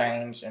will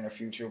change in the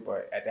future,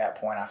 but at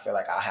that point, I feel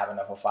like I'll have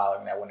enough of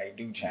following that when they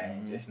do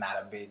change, it's not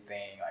a big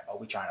thing. Like, oh,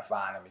 we trying to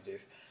find them. It's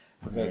just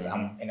because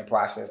I'm in the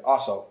process.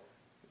 Also,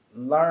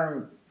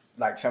 learn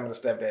like some of the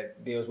stuff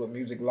that deals with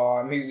music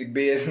law, music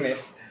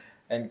business,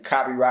 and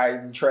copyright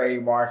and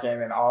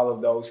trademarking and all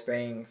of those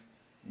things.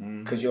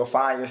 Because you'll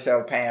find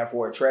yourself paying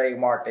for a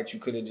trademark that you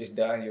could have just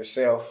done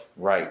yourself,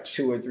 right,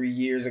 2 or 3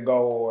 years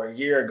ago or a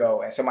year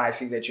ago, and somebody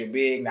sees that you're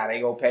big. Now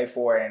they go pay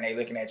for it, and they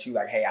looking at you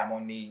like, "Hey, I'm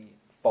gonna need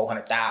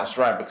 $400,000." That's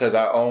right, because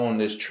I own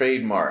this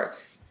trademark,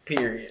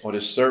 period, or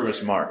this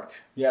service mark.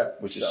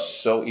 Yep, which is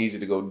so easy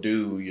to go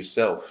do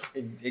yourself.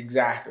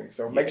 Exactly.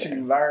 So make sure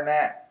you learn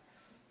that.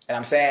 And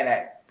I'm saying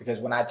that because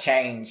when I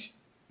change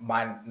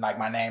my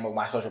name of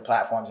my social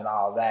platforms and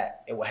all of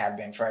that, it would have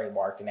been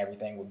trademarked and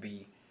everything would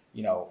be,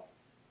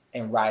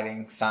 in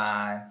writing,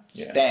 signed,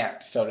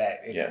 stamped, so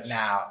that it's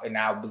it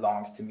now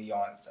belongs to me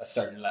on a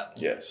certain level.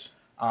 Yes.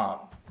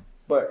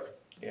 But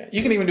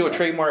you can even do a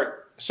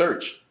trademark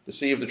search to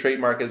see if the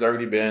trademark has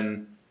already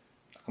been.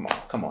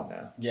 Come on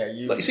now. Yeah,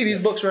 you see these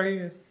books right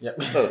here?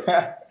 Yep. Look,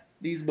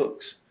 these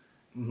books.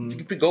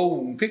 You can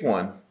go pick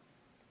one,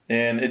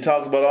 and it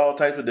talks about all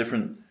types of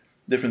different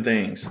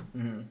things.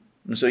 And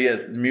so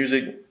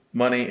music,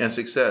 money, and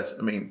success.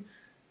 I mean,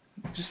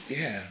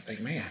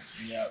 man.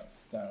 Yep.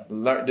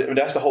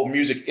 That's the whole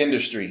music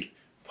industry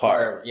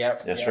part.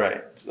 Yep. That's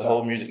right. It's the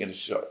whole music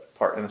industry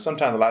part. And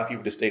sometimes a lot of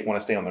people just want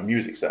to stay on the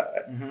music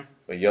side.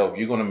 But if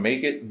you're gonna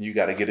make it, you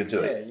got to get into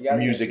the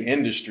music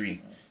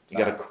industry.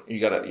 You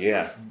gotta.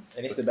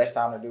 And it's the best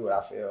time to do it.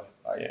 I feel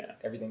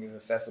everything is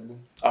accessible.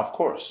 Of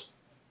course.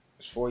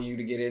 It's for you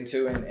to get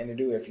into and to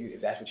do if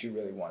that's what you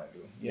really want to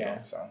do. You know?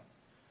 So,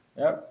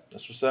 yep.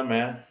 That's what's up,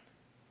 man.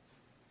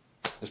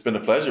 It's been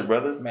a pleasure,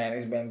 brother. Man,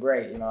 it's been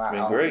great. I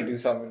hope to do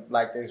something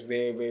like this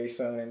very, very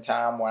soon in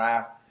time when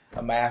I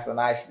amass a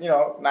nice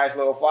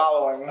little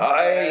following. Oh,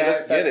 hey,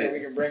 let's get it. We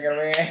can bring them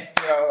in.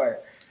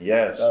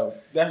 Yes. So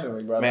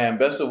definitely, brother. Man,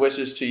 best of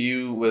wishes to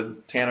you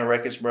with Tanner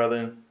Records,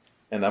 brother.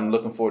 And I'm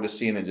looking forward to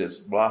seeing it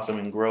just blossom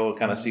and grow,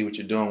 kind of see what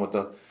you're doing with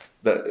the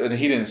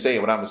he didn't say it,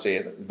 but I'm going to say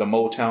it, the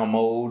Motown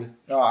mode.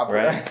 Oh,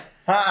 right?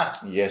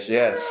 Yes.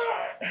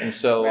 And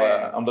so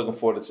I'm looking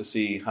forward to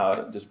see how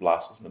it just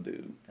blossoms, my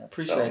dude. I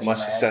appreciate you, much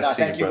man. success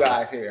to you, thank you brother.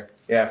 guys here.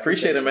 Yeah,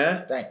 appreciate it,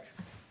 man. Thanks.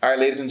 All right,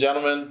 ladies and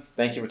gentlemen,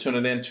 thank you for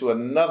tuning in to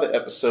another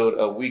episode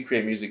of We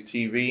Create Music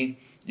TV.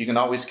 You can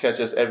always catch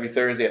us every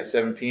Thursday at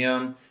 7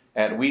 p.m.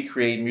 at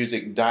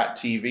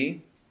WeCreateMusic.tv.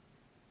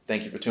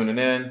 Thank you for tuning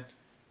in.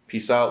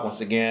 Peace out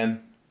once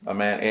again. My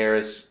man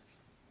Aris.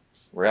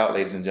 We're out,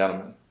 ladies and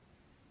gentlemen.